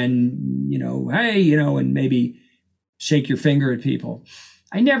dominant and, hey, and maybe shake your finger at people.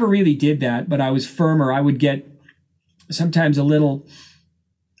 I never really did that, but I was firmer. I would get sometimes a little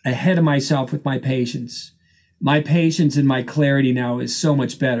ahead of myself with my patience. My patience and my clarity now is so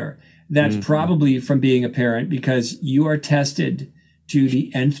much better. That's probably from being a parent, because you are tested to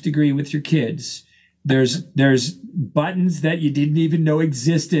the nth degree with your kids. There's buttons that you didn't even know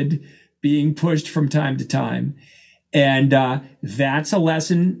existed being pushed from time to time. And that's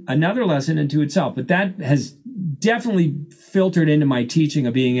another lesson into itself. But that has definitely filtered into my teaching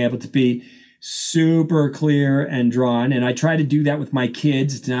of being able to be super clear and drawn. And I try to do that with my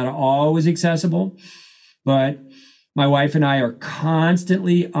kids. It's not always accessible, but my wife and I are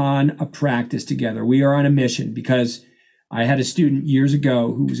constantly on a practice together. We are on a mission, because I had a student years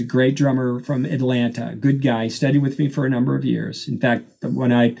ago who was a great drummer from Atlanta, a good guy, studied with me for a number of years. In fact,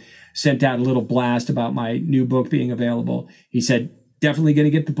 when I sent out a little blast about my new book being available, he said, definitely going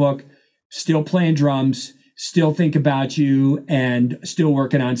to get the book, still playing drums, still think about you, and still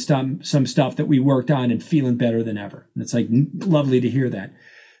working on some stuff that we worked on and feeling better than ever. And it's like lovely to hear that.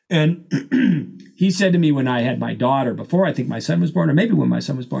 And he said to me when I had my daughter, before I think my son was born, or maybe when my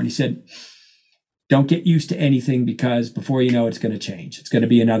son was born, he said, don't get used to anything, because before you know it's going to change. It's going to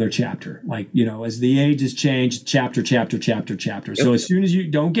be another chapter. As the ages change, chapter. So as soon as you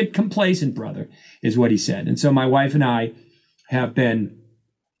don't get complacent, brother, is what he said. And so my wife and I have been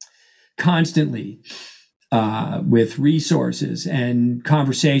constantly with resources and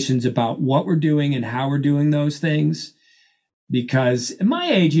conversations about what we're doing and how we're doing those things. Because at my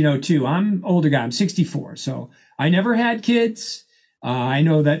age, too, I'm an older guy. I'm 64. So I never had kids. I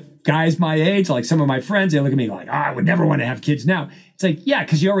know that guys my age, like some of my friends, they look at me like, I would never want to have kids now. It's like, yeah,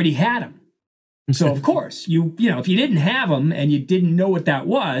 because you already had them. So of course, you know, if you didn't have them and you didn't know what that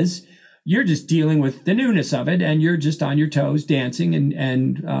was, you're just dealing with the newness of it, and you're just on your toes, dancing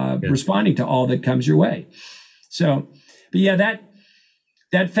and responding to all that comes your way. So, but yeah,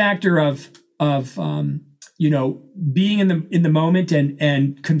 that factor of you know, being in the moment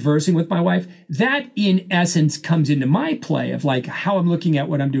and conversing with my wife, that in essence comes into my play of like how I'm looking at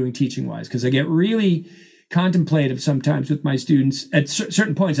what I'm doing teaching wise, because I get really contemplative sometimes with my students at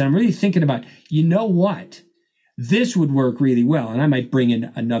certain points, and I'm really thinking about, you know what, this would work really well, and I might bring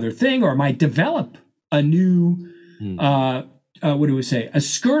in another thing, or I might develop a new what do we say, a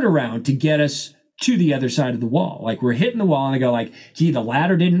skirt around to get us to the other side of the wall. Like we're hitting the wall and I go like, gee, the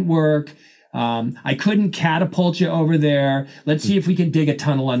ladder didn't work. I couldn't catapult you over there. Let's see if we can dig a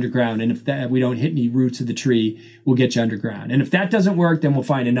tunnel underground. And if we don't hit any roots of the tree, we'll get you underground. And if that doesn't work, then we'll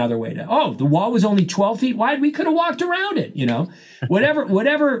find another way to, the wall was only 12 feet wide. We could have walked around it, you know,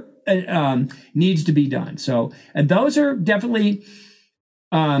 whatever needs to be done. So, and those are definitely,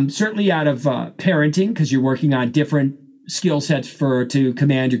 certainly out of parenting, because you're working on different skill sets to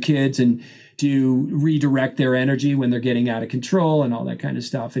command your kids and to redirect their energy when they're getting out of control and all that kind of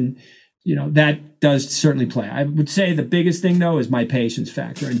stuff. And, you know, that does certainly play. I would say the biggest thing, though, is my patience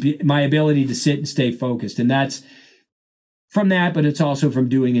factor and my ability to sit and stay focused. And that's from that, but it's also from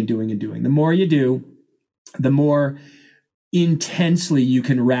doing and doing and doing. The more you do, the more intensely you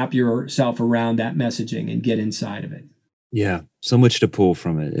can wrap yourself around that messaging and get inside of it. Yeah, so much to pull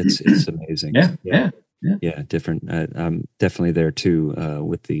from it. It's amazing. Yeah. Different. I'm definitely there too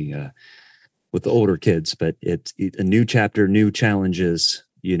with the older kids, but it's a new chapter, new challenges.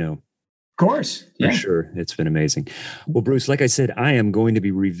 You know. Of course. For sure. It's been amazing. Well, Bruce, like I said, I am going to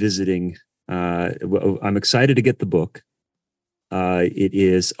be revisiting. I'm excited to get the book. It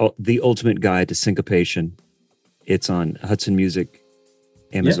is The Ultimate Guide to Syncopation. It's on Hudson Music,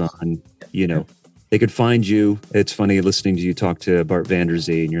 Amazon. Yes. You know, they could find you. It's funny listening to you talk to Bart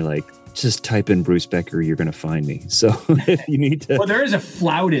Vanderzee, and you're like, just type in Bruce Becker, you're going to find me. So if you need to. Well, there is a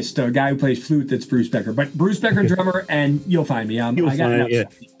flautist, a guy who plays flute that's Bruce Becker, but Bruce Becker drummer, and you'll find me.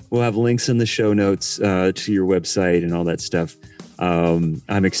 We'll have links in the show notes to your website and all that stuff.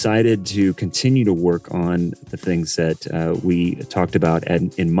 I'm excited to continue to work on the things that we talked about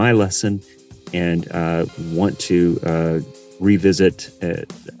in my lesson, and want to revisit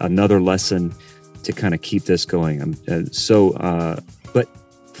another lesson to kind of keep this going. But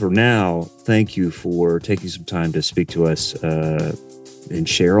for now, thank you for taking some time to speak to us and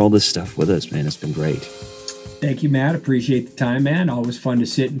share all this stuff with us, man. It's been great. Thank you, Matt. Appreciate the time, man. Always fun to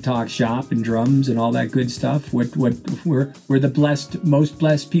sit and talk shop and drums and all that good stuff. We're the most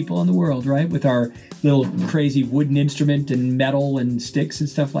blessed people in the world, right? With our little crazy wooden instrument and metal and sticks and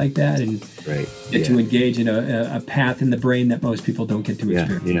stuff like that, and get to engage in a path in the brain that most people don't get to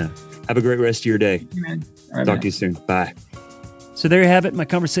experience. Yeah. Have a great rest of your day. Thank you, man. All right, Talk to you soon. Bye. So there you have it, my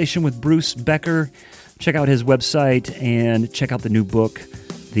conversation with Bruce Becker. Check out his website and check out the new book,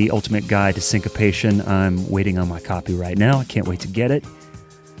 The Ultimate Guide to Syncopation. I'm waiting on my copy right now. I can't wait to get it.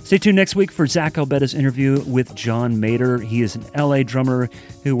 Stay tuned next week for Zach Albetta's interview with John Mader. He is an LA drummer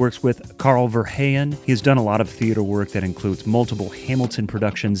who works with Carl Verheyen. He has done a lot of theater work that includes multiple Hamilton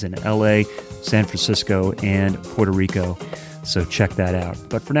productions in LA, San Francisco, and Puerto Rico. So check that out.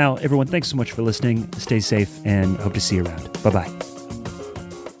 But for now, everyone, thanks so much for listening. Stay safe and hope to see you around. Bye-bye.